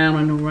and around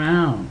and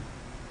around.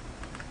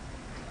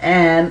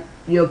 And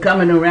your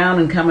coming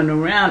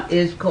around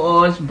is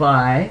caused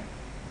by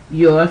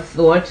your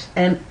thoughts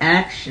and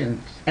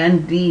actions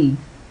and deeds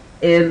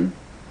in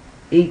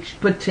each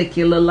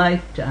particular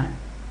lifetime.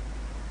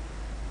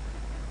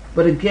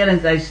 But again,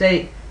 as I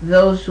say,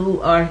 those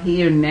who are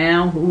here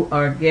now, who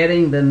are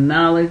getting the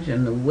knowledge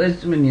and the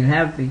wisdom, and you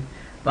have the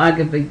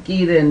Bhagavad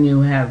Gita, and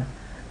you have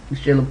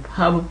Srila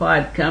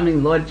Prabhupada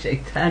coming, Lord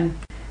Chaitanya,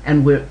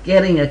 and we're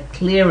getting a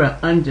clearer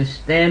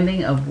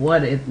understanding of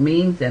what it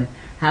means and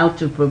how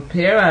to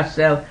prepare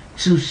ourselves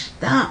to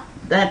stop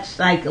that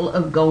cycle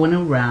of going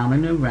around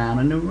and around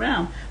and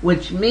around,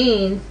 which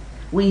means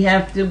we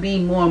have to be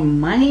more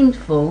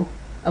mindful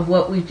of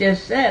what we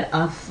just said,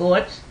 our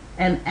thoughts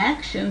and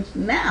actions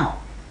now,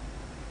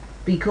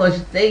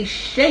 because they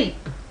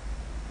shape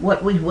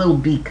what we will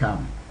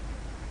become.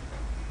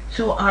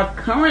 So our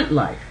current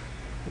life,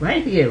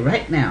 right here,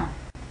 right now,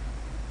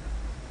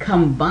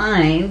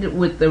 combined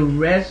with the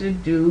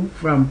residue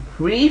from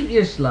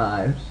previous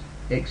lives,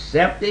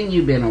 accepting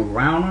you've been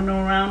around and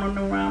around and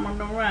around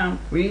and around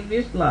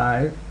previous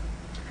lives,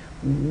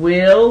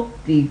 will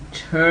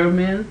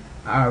determine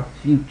our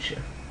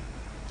future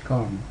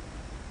karma.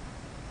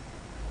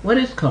 What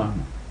is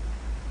karma?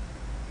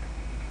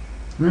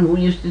 Remember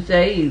we used to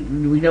say,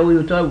 we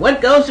were talking,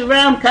 what goes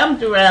around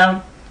comes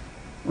around.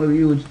 Well,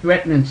 you was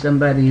threatening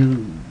somebody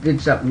who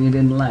did something you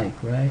didn't like,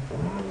 right?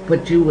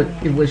 But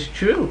it was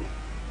true.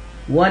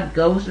 What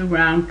goes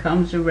around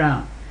comes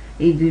around.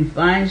 He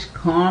defines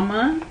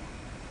karma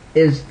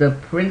is the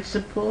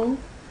principle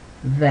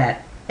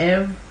that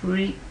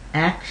every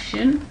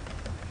action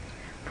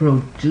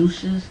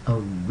produces a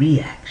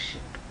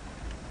reaction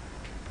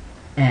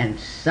and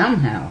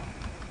somehow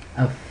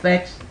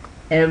affects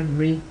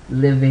every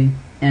living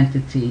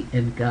entity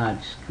in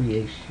God's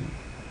creation.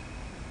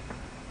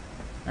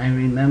 I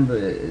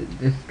remember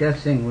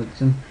discussing with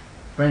some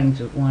friends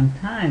at one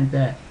time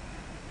that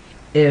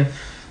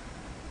if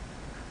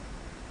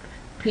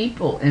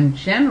people in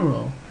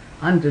general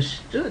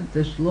understood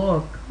this law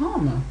of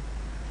karma,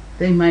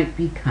 they might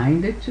be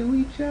kinder to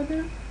each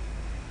other,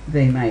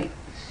 they might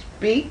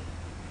speak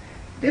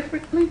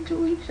differently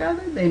to each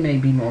other, they may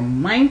be more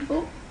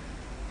mindful,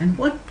 and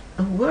what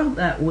a world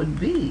that would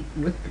be,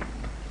 with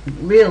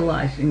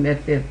realizing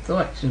that their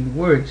thoughts and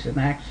words and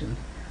actions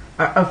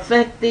are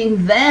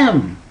affecting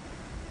them.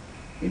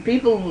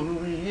 People,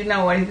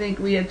 I think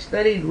we had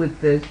studied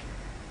with this.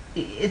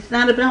 It's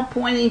not about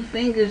pointing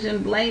fingers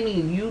and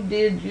blaming. You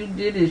did,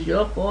 it's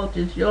your fault,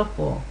 it's your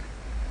fault.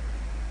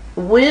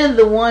 We're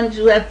the ones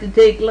who have to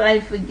take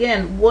life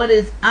again. What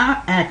is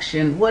our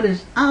action? What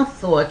is our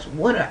thoughts?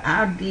 What are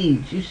our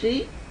deeds? You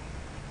see?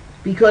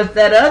 Because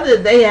that other,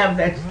 they have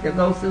that to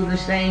go through the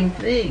same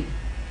thing.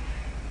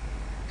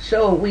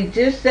 So we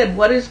just said,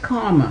 what is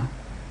karma?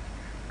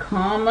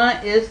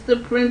 Karma is the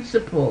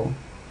principle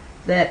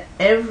that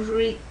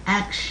every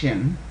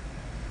action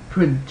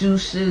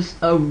produces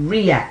a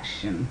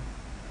reaction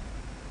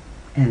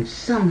and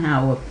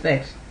somehow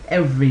affects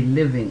every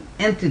living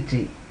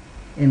entity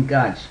in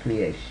God's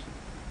creation.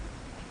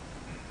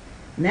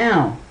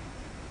 Now,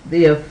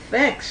 the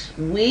effects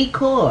we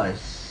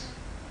cause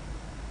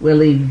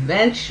will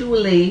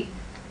eventually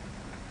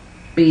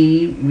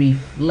be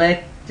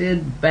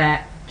reflected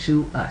back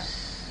to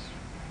us.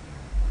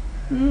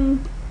 Did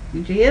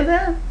you hear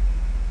that?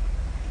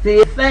 The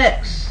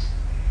effects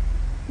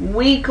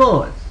we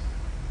cause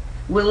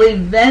will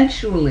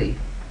eventually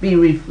be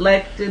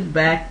reflected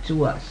back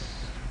to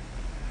us.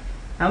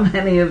 How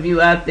many of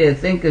you out there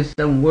think of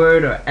some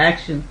word or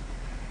action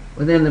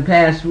within the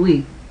past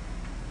week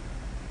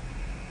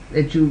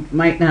that you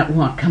might not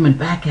want coming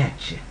back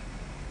at you?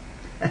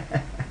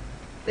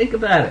 Think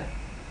about it.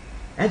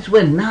 That's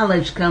where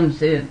knowledge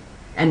comes in,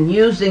 and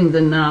using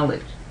the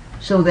knowledge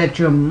so that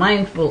you're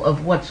mindful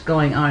of what's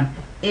going on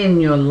in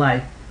your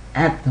life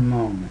at the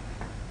moment.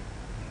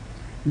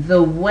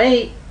 The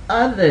way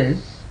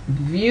others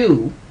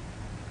view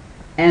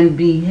and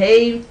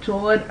behave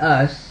toward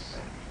us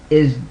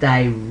is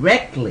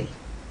directly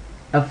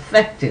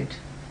affected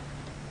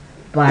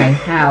by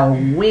how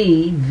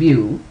we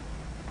view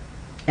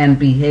and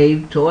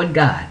behave toward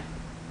God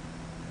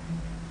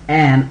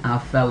and our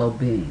fellow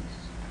beings.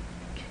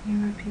 Can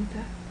you repeat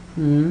that?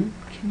 Can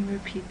you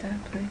repeat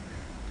that, please?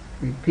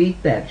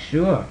 Repeat that,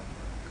 sure.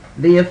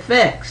 The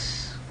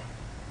effects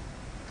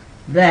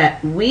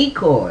that we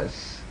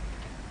cause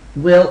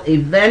will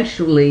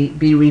eventually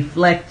be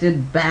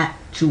reflected back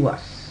to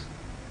us.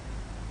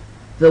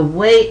 The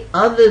way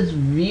others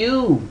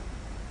view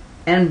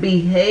and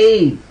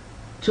behave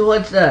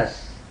towards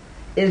us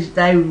is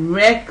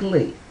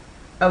directly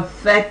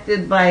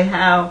affected by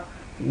how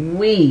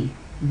we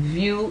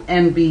view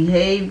and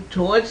behave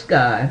towards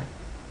God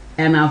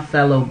and our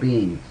fellow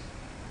beings.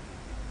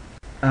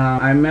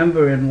 I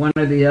remember in one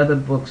of the other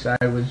books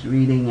I was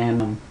reading,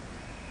 and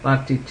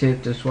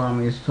Bhaktitirtha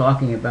Swami is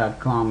talking about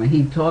karma.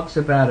 He talks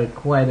about it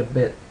quite a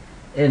bit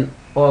in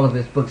all of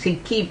his books.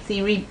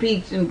 He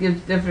repeats and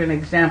gives different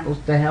examples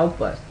to help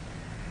us.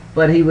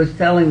 But he was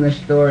telling the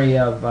story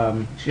of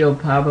Srila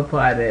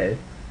Prabhupada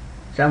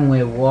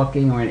somewhere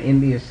walking, or in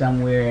India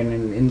somewhere, and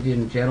an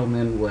Indian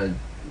gentleman was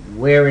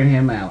wearing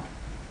him out,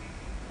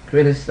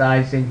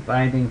 criticizing,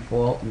 finding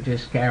fault, and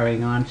just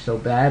carrying on so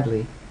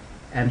badly.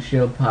 And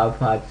Srila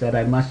Prabhupada said,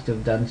 I must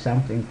have done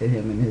something to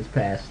him in his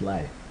past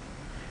life.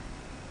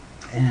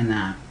 And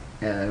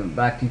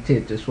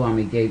Bhaktitirtha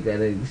Swami gave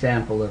that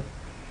example of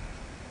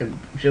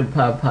Srila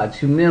Prabhupada's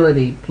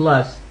humility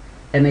plus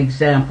an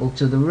example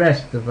to the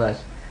rest of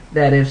us,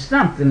 that if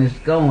something is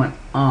going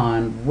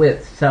on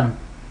with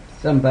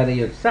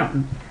somebody or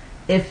something,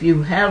 if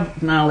you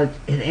have knowledge,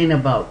 it ain't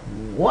about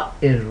what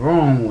is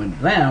wrong with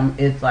them,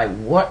 it's like,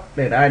 what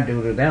did I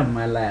do to them in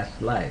my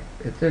last life?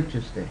 It's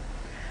interesting.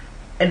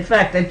 In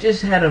fact, I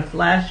just had a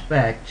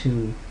flashback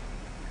to,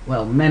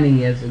 well, many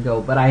years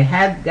ago, but I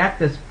had got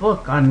this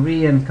book on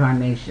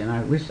reincarnation.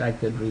 I wish I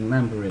could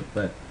remember it,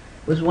 but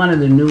it was one of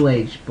the New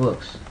Age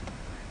books.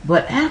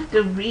 But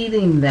after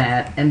reading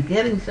that and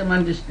getting some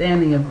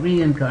understanding of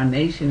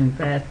reincarnation in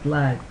past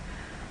lives,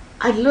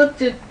 I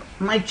looked at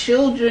my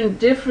children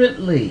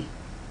differently.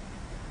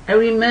 I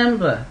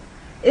remember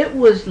it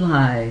was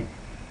like,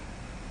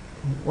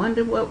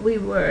 wonder what we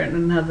were in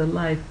another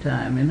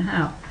lifetime and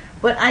how.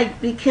 But I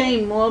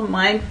became more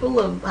mindful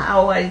of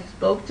how I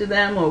spoke to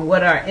them or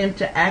what our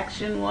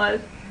interaction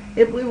was.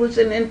 It was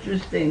an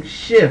interesting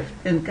shift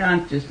in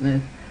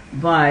consciousness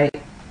by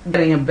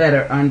getting a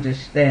better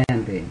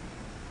understanding.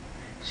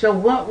 So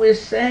what we're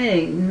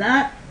saying,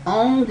 not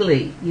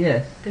only,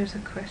 yes. There's a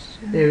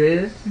question. There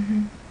is?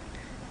 Mm-hmm.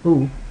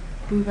 Who?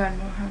 Bhuvan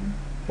Mohan.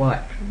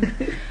 What?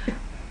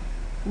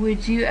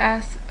 Would you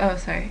ask,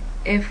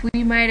 if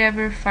we might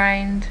ever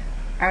find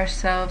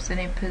ourselves in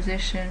a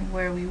position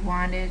where we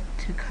wanted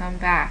to come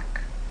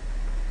back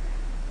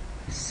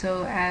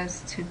so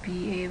as to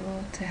be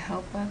able to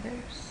help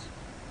others?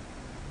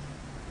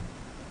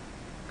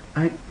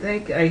 I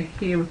think I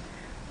hear,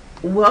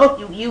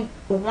 well, you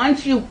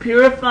once you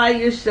purify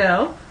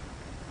yourself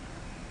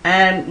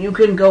and you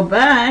can go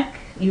back,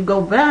 you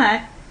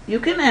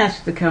can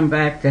ask to come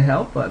back to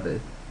help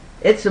others.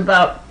 It's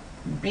about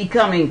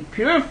becoming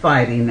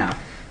purified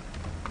enough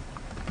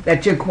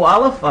that you're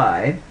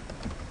qualified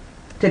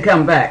to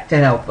come back to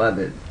help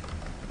others.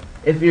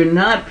 If you're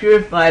not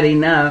purified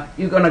enough,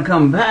 you're going to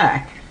come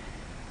back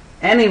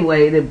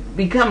anyway to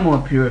become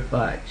more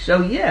purified.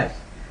 So yes,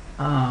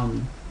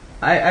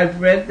 I've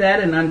read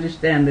that and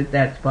understand that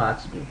that's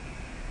possible.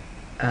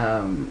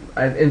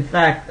 In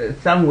fact,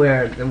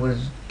 somewhere there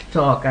was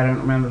talk, I don't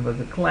remember if it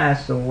was a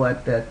class or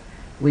what, that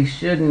we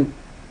shouldn't,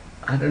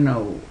 I don't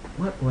know,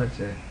 what was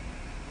it?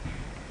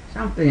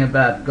 Something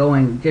about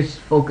just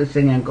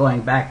focusing on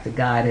going back to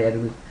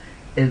Godhead.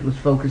 It was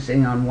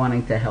focusing on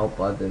wanting to help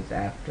others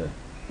after.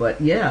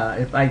 But yeah,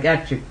 if I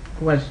got your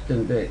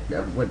question,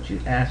 what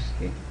you're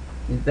asking,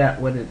 is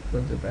that what it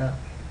was about?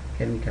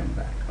 Can you come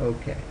back?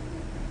 Okay.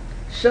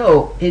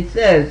 So it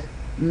says,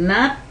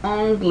 not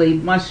only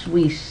must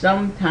we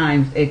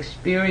sometimes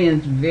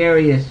experience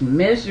various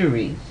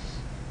miseries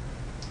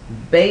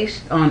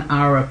based on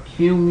our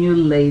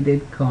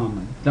accumulated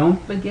karma.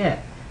 Don't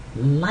forget,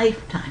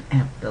 lifetime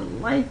after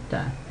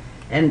lifetime.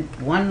 And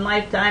one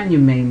lifetime you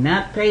may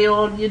not pay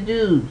all your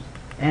dues,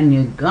 and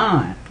you're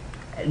gone.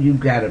 You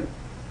gotta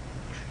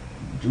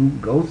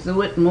go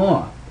through it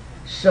more.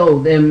 So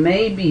there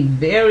may be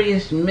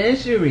various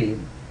miseries,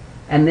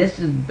 and this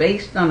is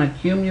based on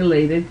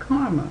accumulated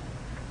karma.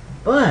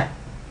 But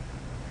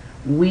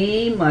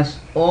we must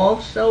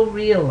also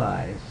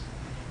realize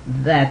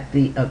that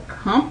the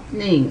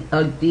accompanying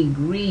a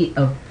degree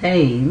of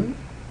pain,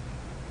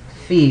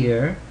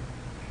 fear,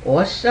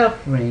 or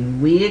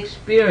suffering we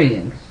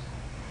experience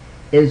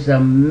is a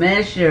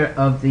measure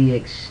of the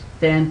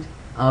extent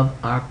of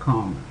our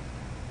karma.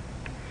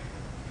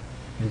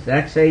 Does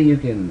that say you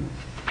can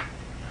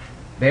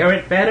bear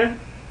it better?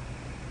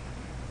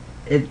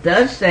 It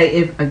does say,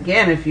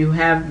 if you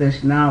have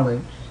this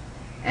knowledge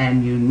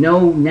and you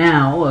know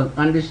now, or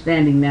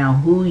understanding now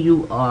who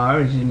you are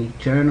as an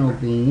eternal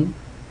being,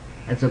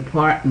 as a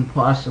part and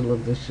parcel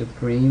of the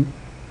Supreme,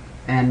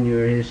 and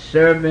you're His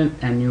servant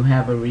and you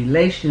have a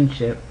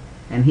relationship,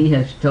 and He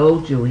has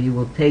told you He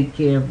will take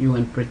care of you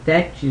and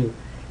protect you,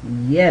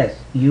 yes,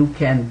 you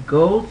can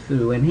go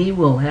through, and He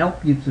will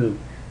help you through.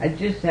 I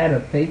just had a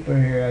paper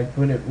here, I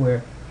put it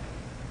where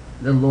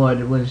the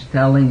Lord was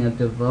telling a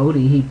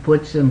devotee, He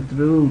puts him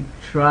through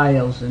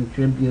trials and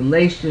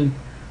tribulation,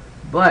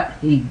 but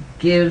He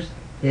gives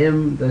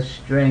him the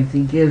strength,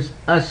 He gives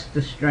us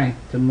the strength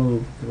to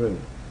move through.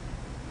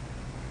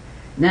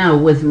 Now,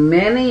 with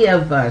many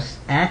of us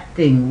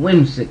acting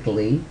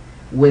whimsically,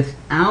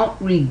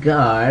 without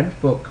regard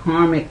for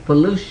karmic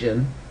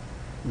pollution,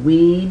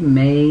 we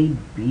may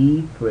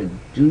be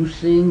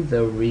producing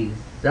the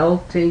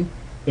resulting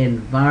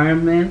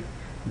environment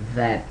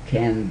that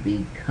can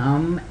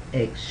become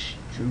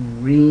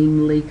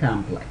extremely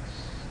complex.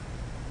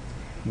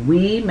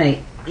 We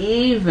may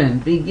even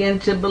begin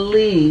to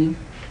believe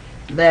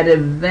that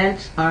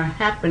events are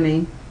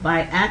happening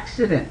by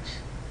accident,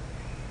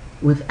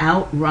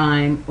 without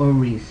rhyme or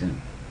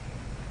reason.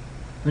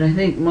 But I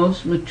think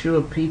most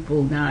mature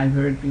people now, I've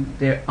heard people,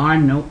 there are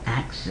no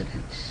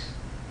accidents.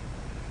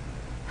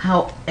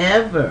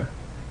 However,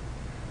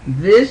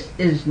 this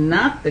is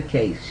not the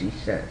case, she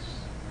says.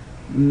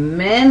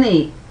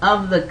 Many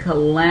of the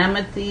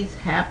calamities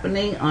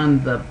happening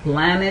on the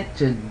planet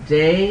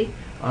today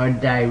are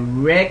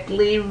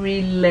directly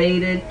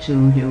related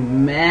to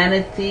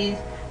humanity's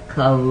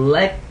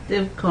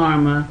collective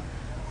karma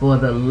for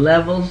the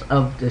levels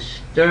of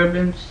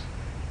disturbance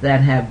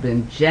that have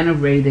been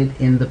generated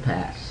in the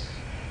past.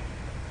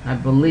 I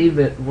believe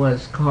it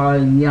was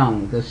Carl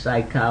Jung, the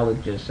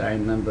psychologist, I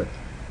remember,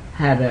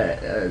 had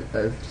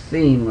a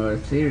theme or a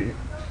theory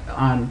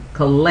on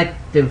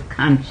collective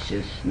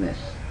consciousness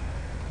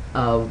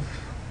of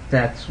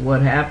that's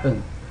what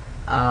happened.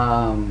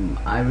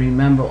 I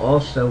remember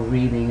also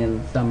reading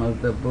in some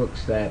of the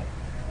books that,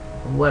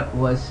 what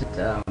was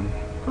it,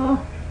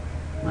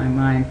 my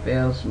mind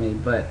fails me,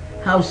 but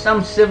how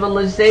some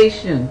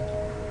civilization,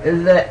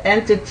 the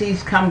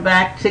entities come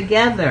back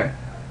together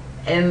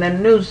in a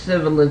new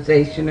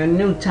civilization, a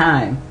new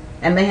time,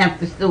 and they have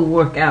to still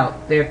work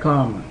out their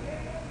karma.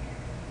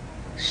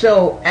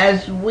 So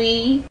as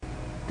we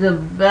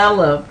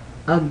develop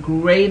a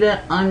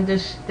greater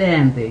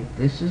understanding,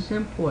 this is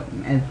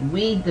important, as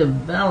we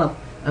develop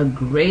a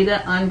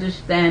greater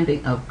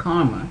understanding of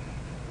karma,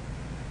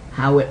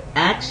 how it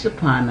acts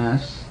upon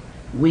us,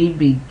 we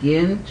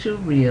begin to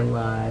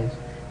realize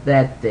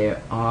that there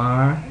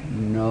are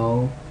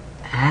no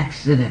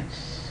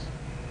accidents.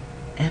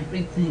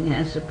 Everything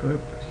has a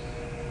purpose.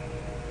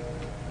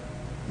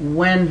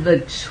 When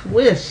the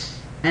twists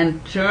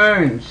and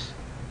turns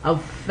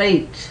of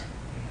fate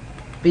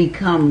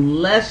become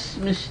less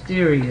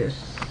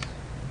mysterious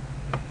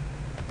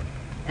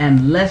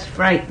and less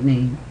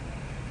frightening,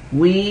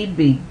 we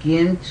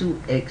begin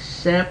to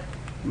accept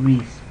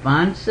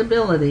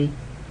responsibility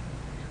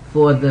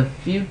for the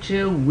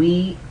future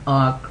we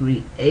are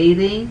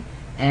creating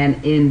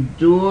and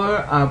endure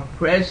our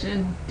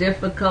present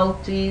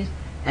difficulties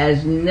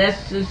as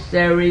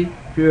necessary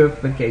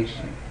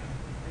purification.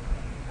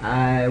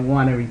 I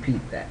want to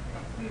repeat that.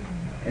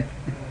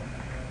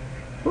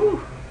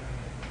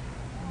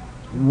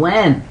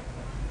 When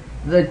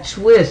the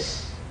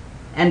twists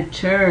and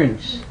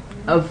turns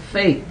of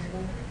fate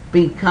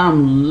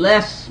become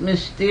less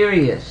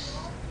mysterious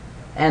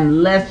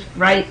and less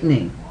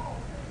frightening,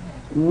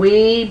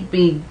 we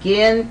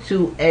begin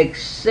to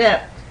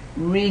accept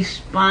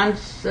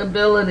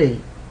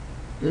responsibility.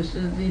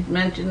 He's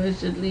mentioned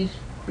this at least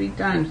 3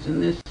 times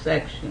in this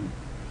section.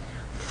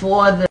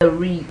 For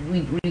we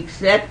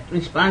accept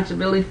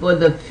responsibility for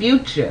the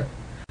future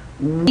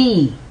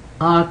we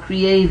are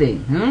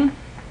creating,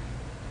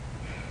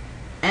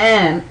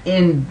 and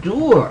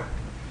endure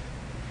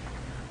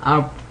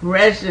our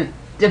present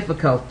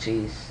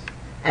difficulties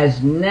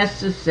as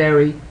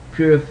necessary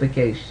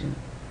purification.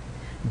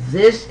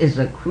 This is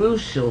a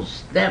crucial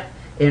step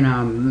in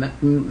our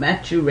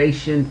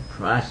maturation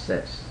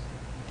process.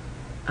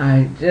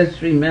 I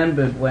just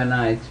remembered when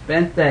I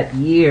spent that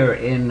year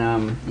in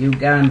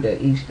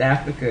Uganda, East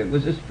Africa. It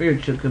was a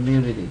spiritual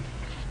community.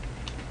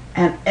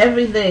 And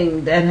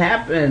everything that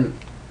happened,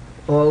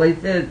 all they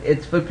said,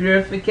 it's for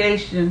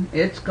purification,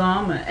 it's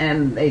karma.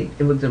 And it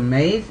was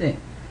amazing.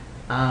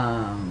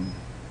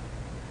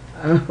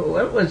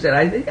 What was it?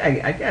 I think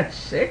I got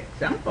sick.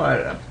 I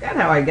forgot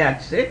how I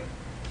got sick.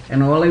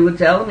 And all they would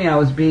tell me, I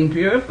was being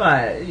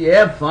purified.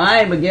 Yeah,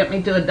 fine, but get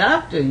me to a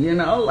doctor,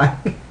 like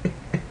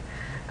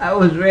I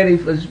was ready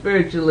for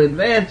spiritual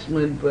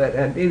advancement, but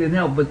I needed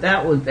help. But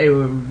they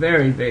were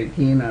very, very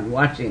keen on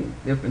watching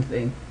different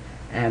things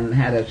and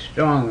had a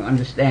strong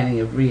understanding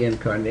of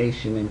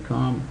reincarnation and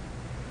karma.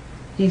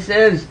 He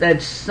says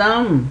that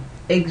some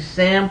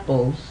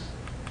examples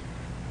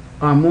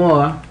are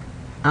more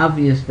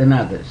obvious than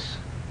others.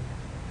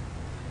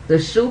 The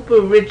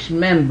super rich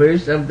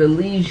members of the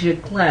leisure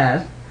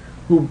class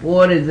who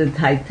boarded the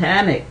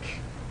Titanic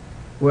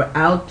were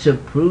out to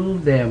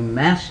prove their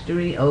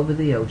mastery over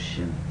the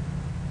ocean.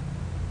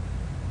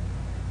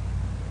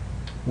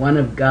 One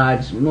of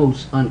God's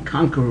most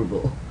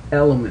unconquerable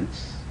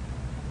elements.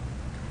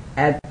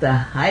 At the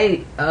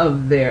height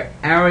of their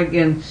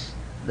arrogance,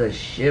 the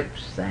ship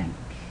sank,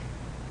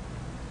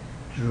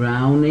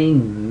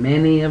 drowning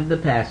many of the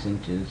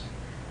passengers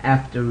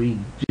after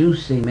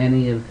reducing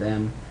many of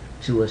them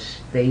to a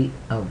state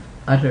of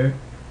utter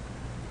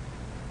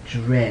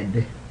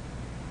dread,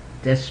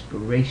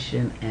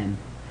 desperation, and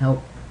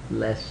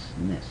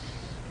helplessness.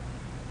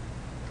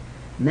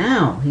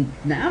 Now, he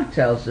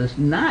tells us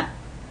not,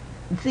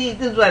 see,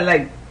 this is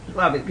why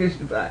Swami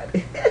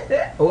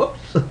Krishnapad.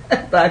 Oops,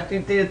 Bhakti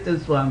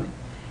Tirtha Swami.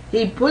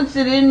 He puts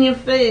it in your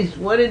face,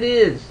 what it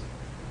is,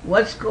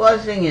 what's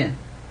causing it.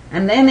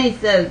 And then he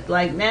says,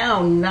 like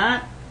now,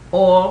 not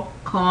all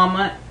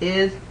karma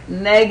is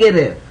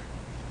negative.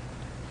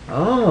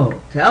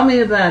 Oh, tell me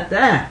about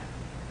that.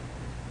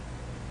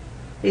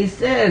 He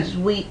says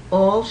we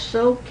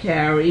also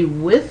carry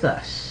with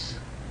us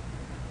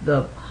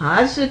the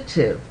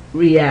positive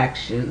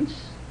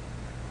reactions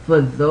for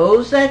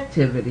those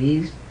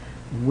activities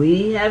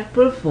we have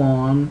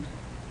performed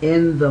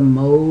in the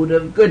mode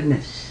of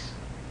goodness.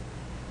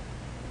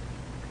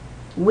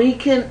 We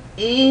can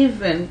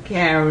even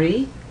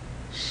carry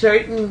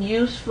certain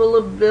useful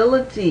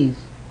abilities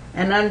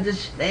and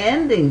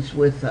understandings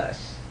with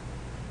us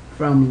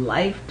from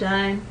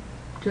lifetime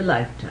to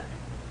lifetime.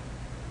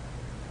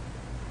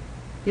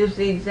 Here's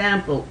the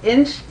example.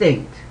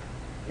 Instinct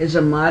is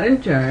a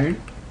modern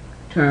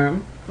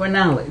term for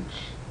knowledge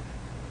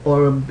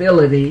or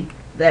ability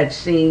that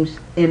seems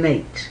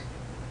innate,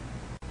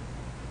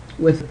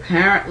 with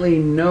apparently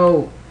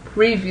no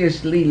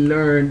previously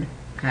learned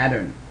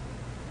pattern.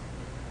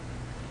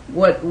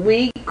 What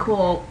we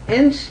call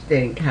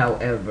instinct,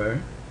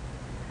 however,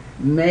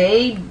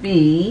 may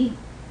be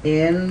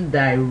in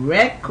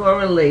direct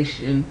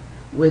correlation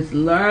with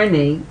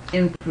learning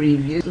in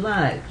previous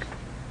lives.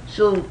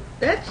 So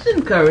that's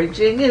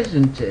encouraging,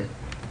 isn't it?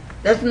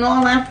 Doesn't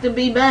all have to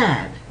be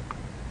bad.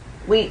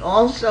 We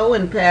also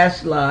in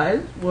past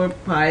lives were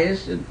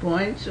pious at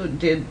points or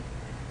did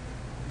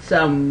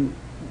some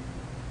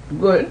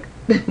good,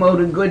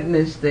 mode of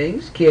goodness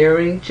things,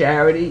 caring,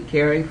 charity,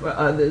 caring for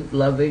others,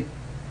 loving.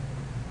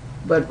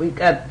 But we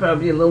got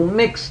probably a little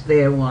mixed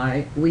there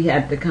why we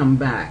had to come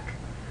back.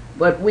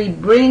 But we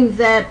bring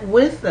that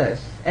with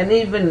us. And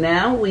even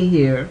now we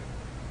hear,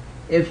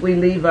 if we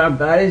leave our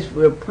bodies,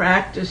 we're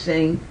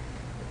practicing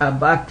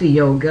bhakti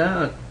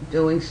yoga,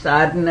 doing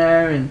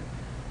sadhana and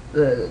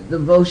the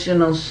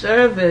devotional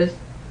service.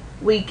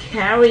 We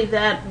carry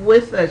that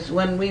with us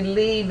when we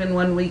leave, and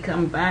when we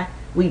come back,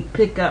 we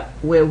pick up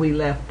where we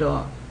left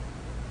off.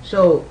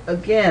 So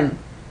again,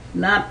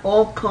 not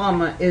all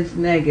karma is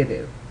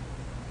negative.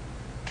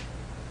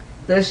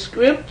 The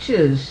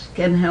scriptures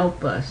can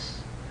help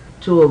us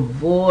to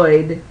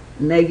avoid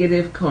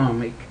negative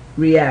karmic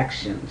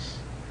reactions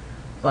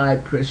by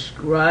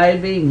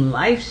prescribing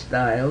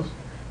lifestyles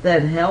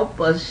that help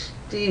us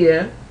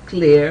steer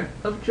clear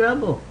of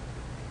trouble.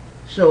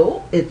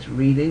 So it's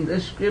reading the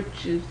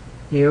scriptures,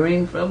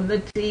 hearing from the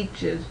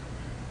teachers,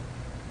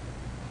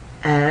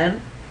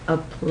 and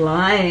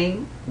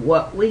applying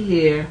what we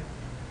hear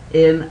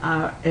in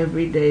our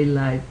everyday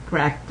life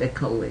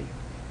practically.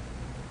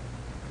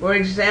 For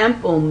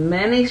example,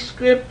 many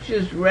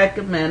scriptures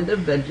recommend a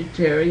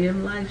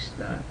vegetarian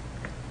lifestyle.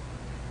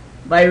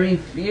 By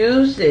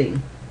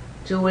refusing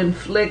to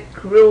inflict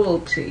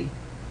cruelty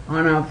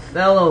on our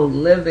fellow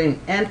living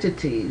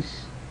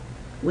entities,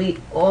 we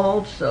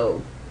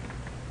also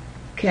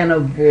can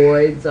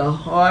avoid the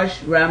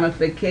harsh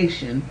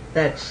ramification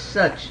that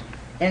such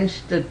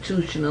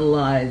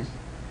institutionalized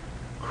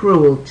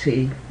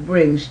cruelty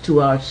brings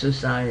to our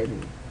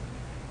society.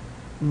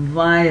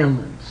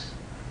 Violence,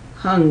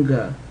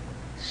 hunger,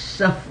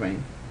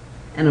 suffering,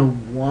 and a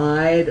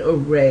wide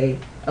array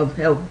of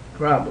health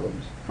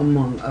problems,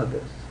 among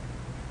others.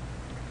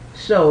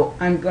 So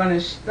I'm going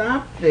to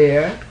stop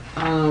there.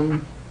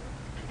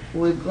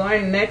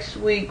 Next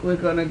week we're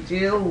going to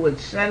deal with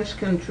sense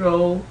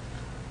control,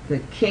 the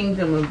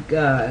kingdom of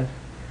God.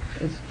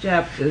 This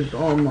chapter is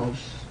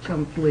almost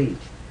complete.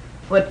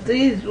 But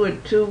these were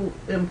two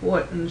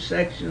important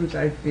sections,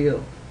 I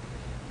feel,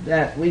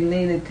 that we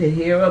needed to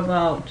hear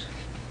about,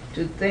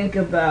 to think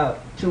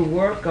about, to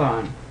work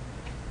on.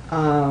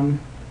 I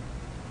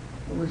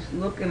was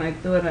looking, I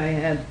thought I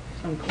had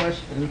some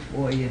questions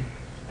for you.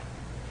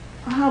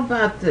 How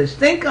about this?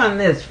 Think on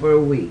this for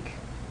a week.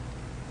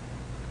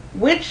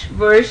 Which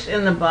verse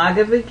in the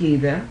Bhagavad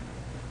Gita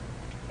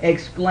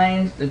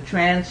explains the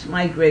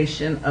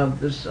transmigration of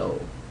the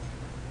soul?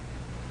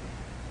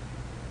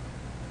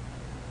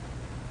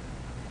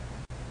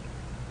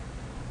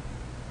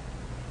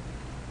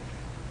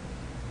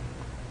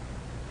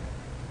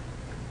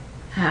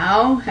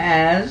 How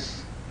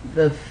has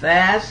the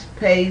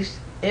fast-paced,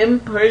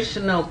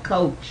 impersonal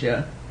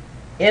culture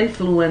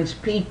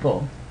influenced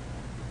people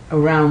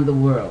around the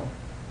world?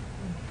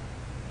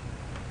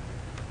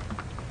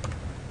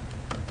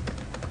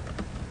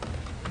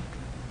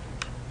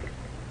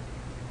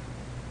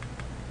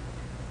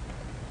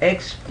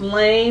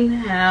 Explain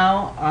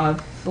how our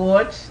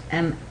thoughts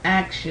and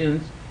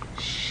actions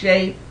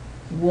shape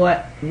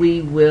what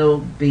we will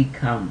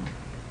become.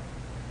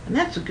 And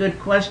that's a good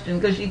question,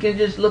 because you can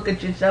just look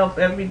at yourself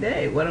every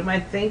day. What am I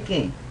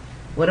thinking?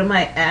 What are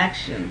my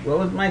actions? What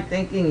was my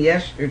thinking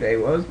yesterday?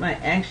 What was my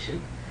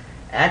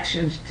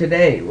actions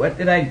today? What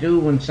did I do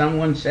when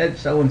someone said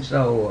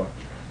so-and-so or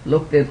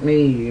looked at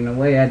me in a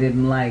way I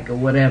didn't like or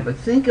whatever?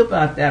 Think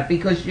about that,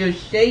 because you're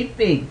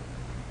shaping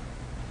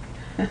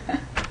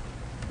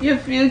your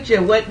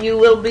future, what you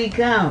will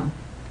become.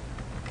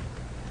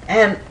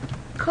 And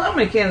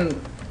karma can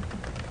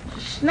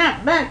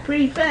snap back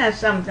pretty fast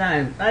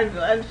sometimes.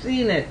 I've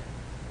seen it.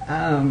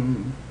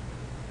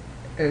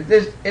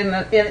 This in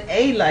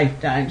a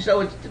lifetime,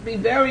 so it's to be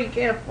very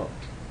careful.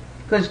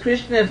 Because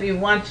Krishna, if he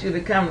wants you to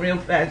come real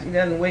fast, he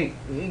doesn't wait.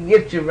 He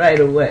gets you right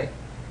away.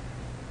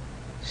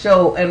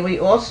 So, and we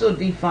also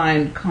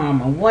defined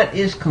karma. What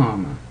is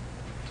karma?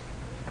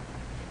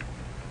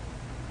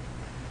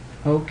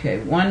 Okay,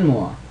 one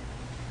more.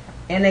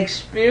 In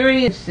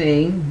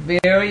experiencing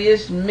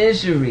various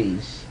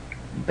miseries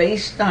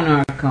based on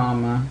our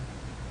karma,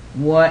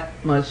 what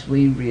must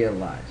we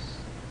realize?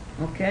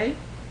 Okay?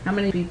 How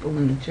many people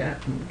in the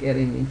chat room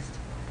getting these?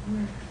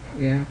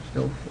 Yeah,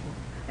 still 4.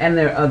 And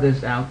there are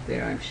others out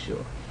there, I'm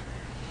sure.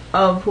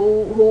 Of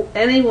who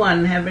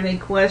anyone have any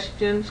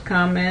questions,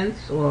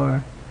 comments,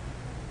 or?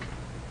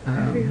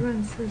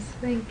 Everyone says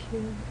thank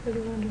you for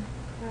the wonderful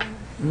class.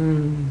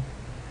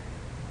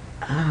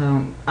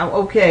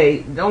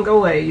 Okay, don't go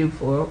away, you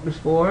 4. It was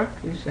 4,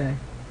 you say.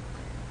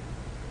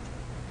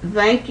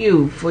 Thank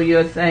you for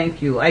your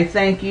thank you. I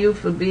thank you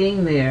for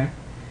being there.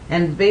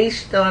 And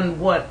based on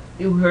what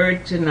you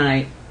heard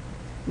tonight,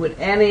 would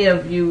any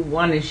of you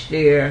want to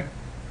share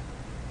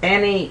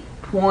any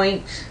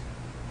point,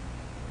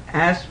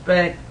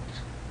 aspect,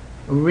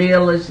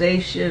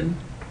 realization,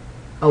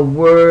 a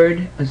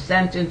word, a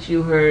sentence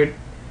you heard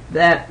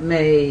that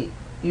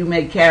you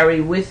may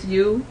carry with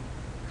you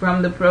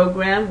from the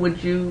program?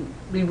 Would you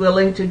be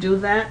willing to do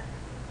that?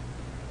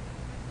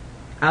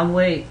 I'll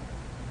wait.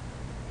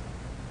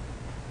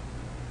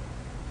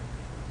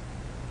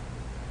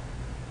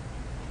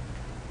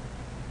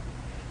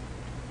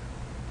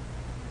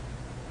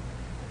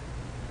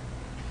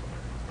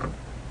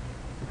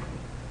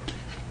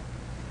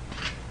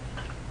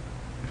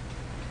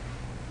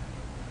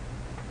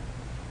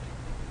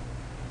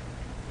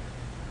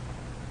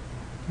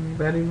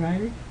 Anybody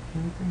writing?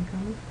 Anything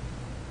coming?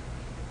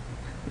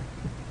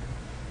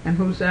 And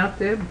who's out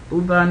there?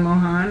 Bhuban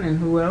Mohan and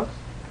who else?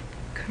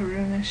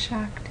 Karuna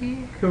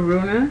Shakti.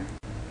 Karuna?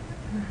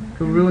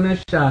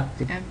 Karuna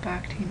Shakti. And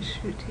Bhaktin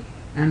Shruti.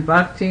 And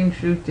Bhaktin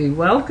Shruti.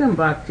 Welcome,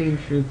 Bhaktin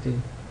Shruti.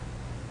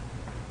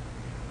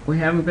 We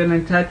haven't been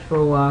in touch for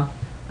a while.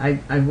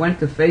 I went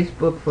to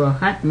Facebook for a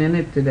hot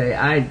minute today.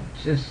 I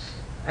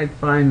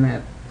find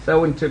that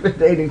so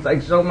intimidating. It's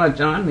like so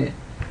much on there.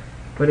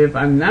 But if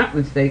I'm not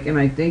mistaken,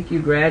 I think you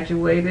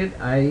graduated.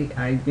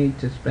 I need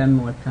to spend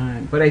more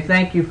time. But I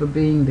thank you for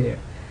being there.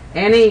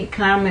 Any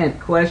comment,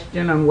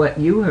 question on what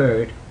you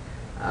heard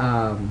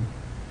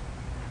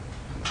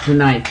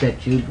tonight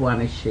that you'd want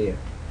to share?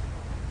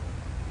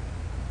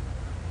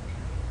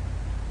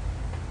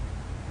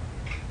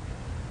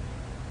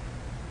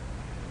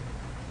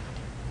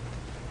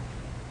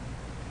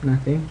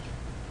 Nothing?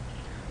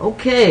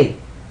 Okay.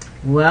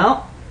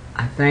 Well,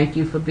 I thank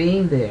you for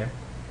being there.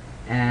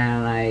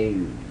 And I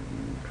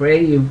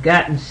pray you've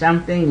gotten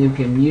something you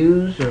can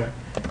use, or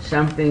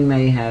something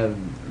may have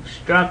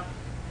struck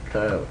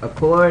a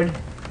chord.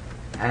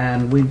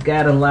 And we've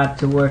got a lot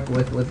to work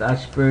with our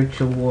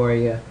spiritual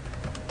warrior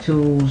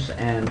tools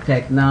and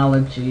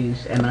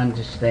technologies and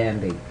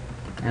understanding.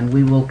 And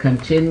we will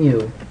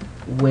continue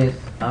with,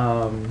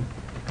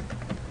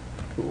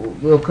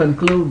 we'll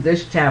conclude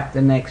this chapter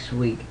next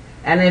week.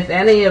 And if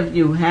any of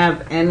you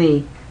have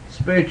any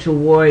spiritual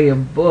warrior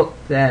book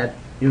that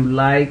you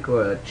like,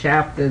 or a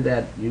chapter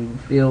that you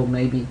feel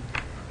maybe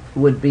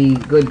would be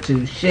good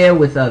to share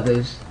with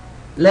others,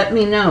 let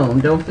me know.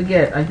 And don't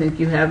forget, I think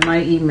you have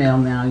my email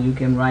now. You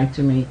can write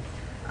to me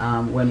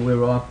when we're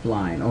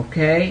offline,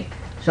 okay?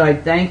 So I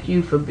thank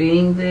you for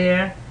being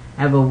there.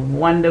 Have a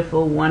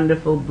wonderful,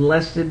 wonderful,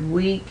 blessed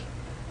week.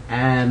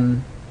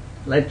 And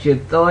let your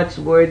thoughts,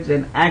 words,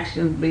 and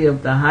actions be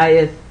of the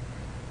highest.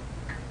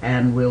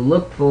 And we'll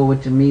look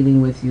forward to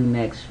meeting with you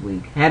next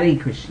week. Hare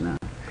Krishna.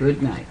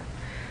 Good night.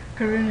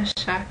 Karuna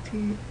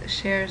Shakti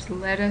shares,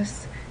 let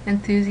us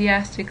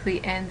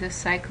enthusiastically end this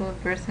cycle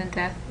of birth and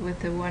death with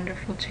the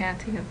wonderful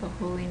chanting of the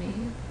holy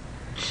name.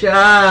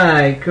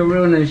 Chai,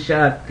 Karuna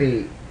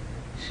Shakti.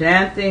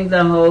 Chanting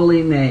the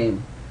holy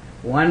name.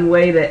 One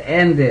way to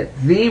end it.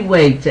 The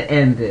way to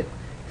end it.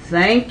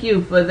 Thank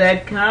you for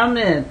that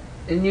comment.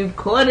 And you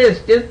caught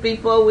us just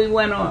before we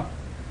went off.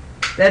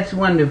 That's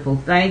wonderful.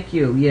 Thank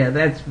you. Yeah,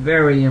 that's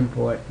very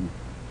important.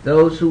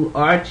 Those who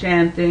are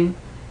chanting,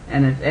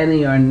 and if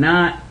any are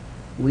not,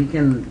 we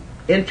can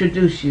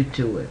introduce you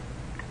to it.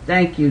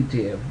 Thank you,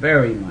 dear,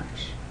 very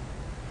much.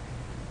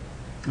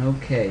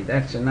 Okay,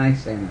 that's a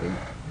nice ending.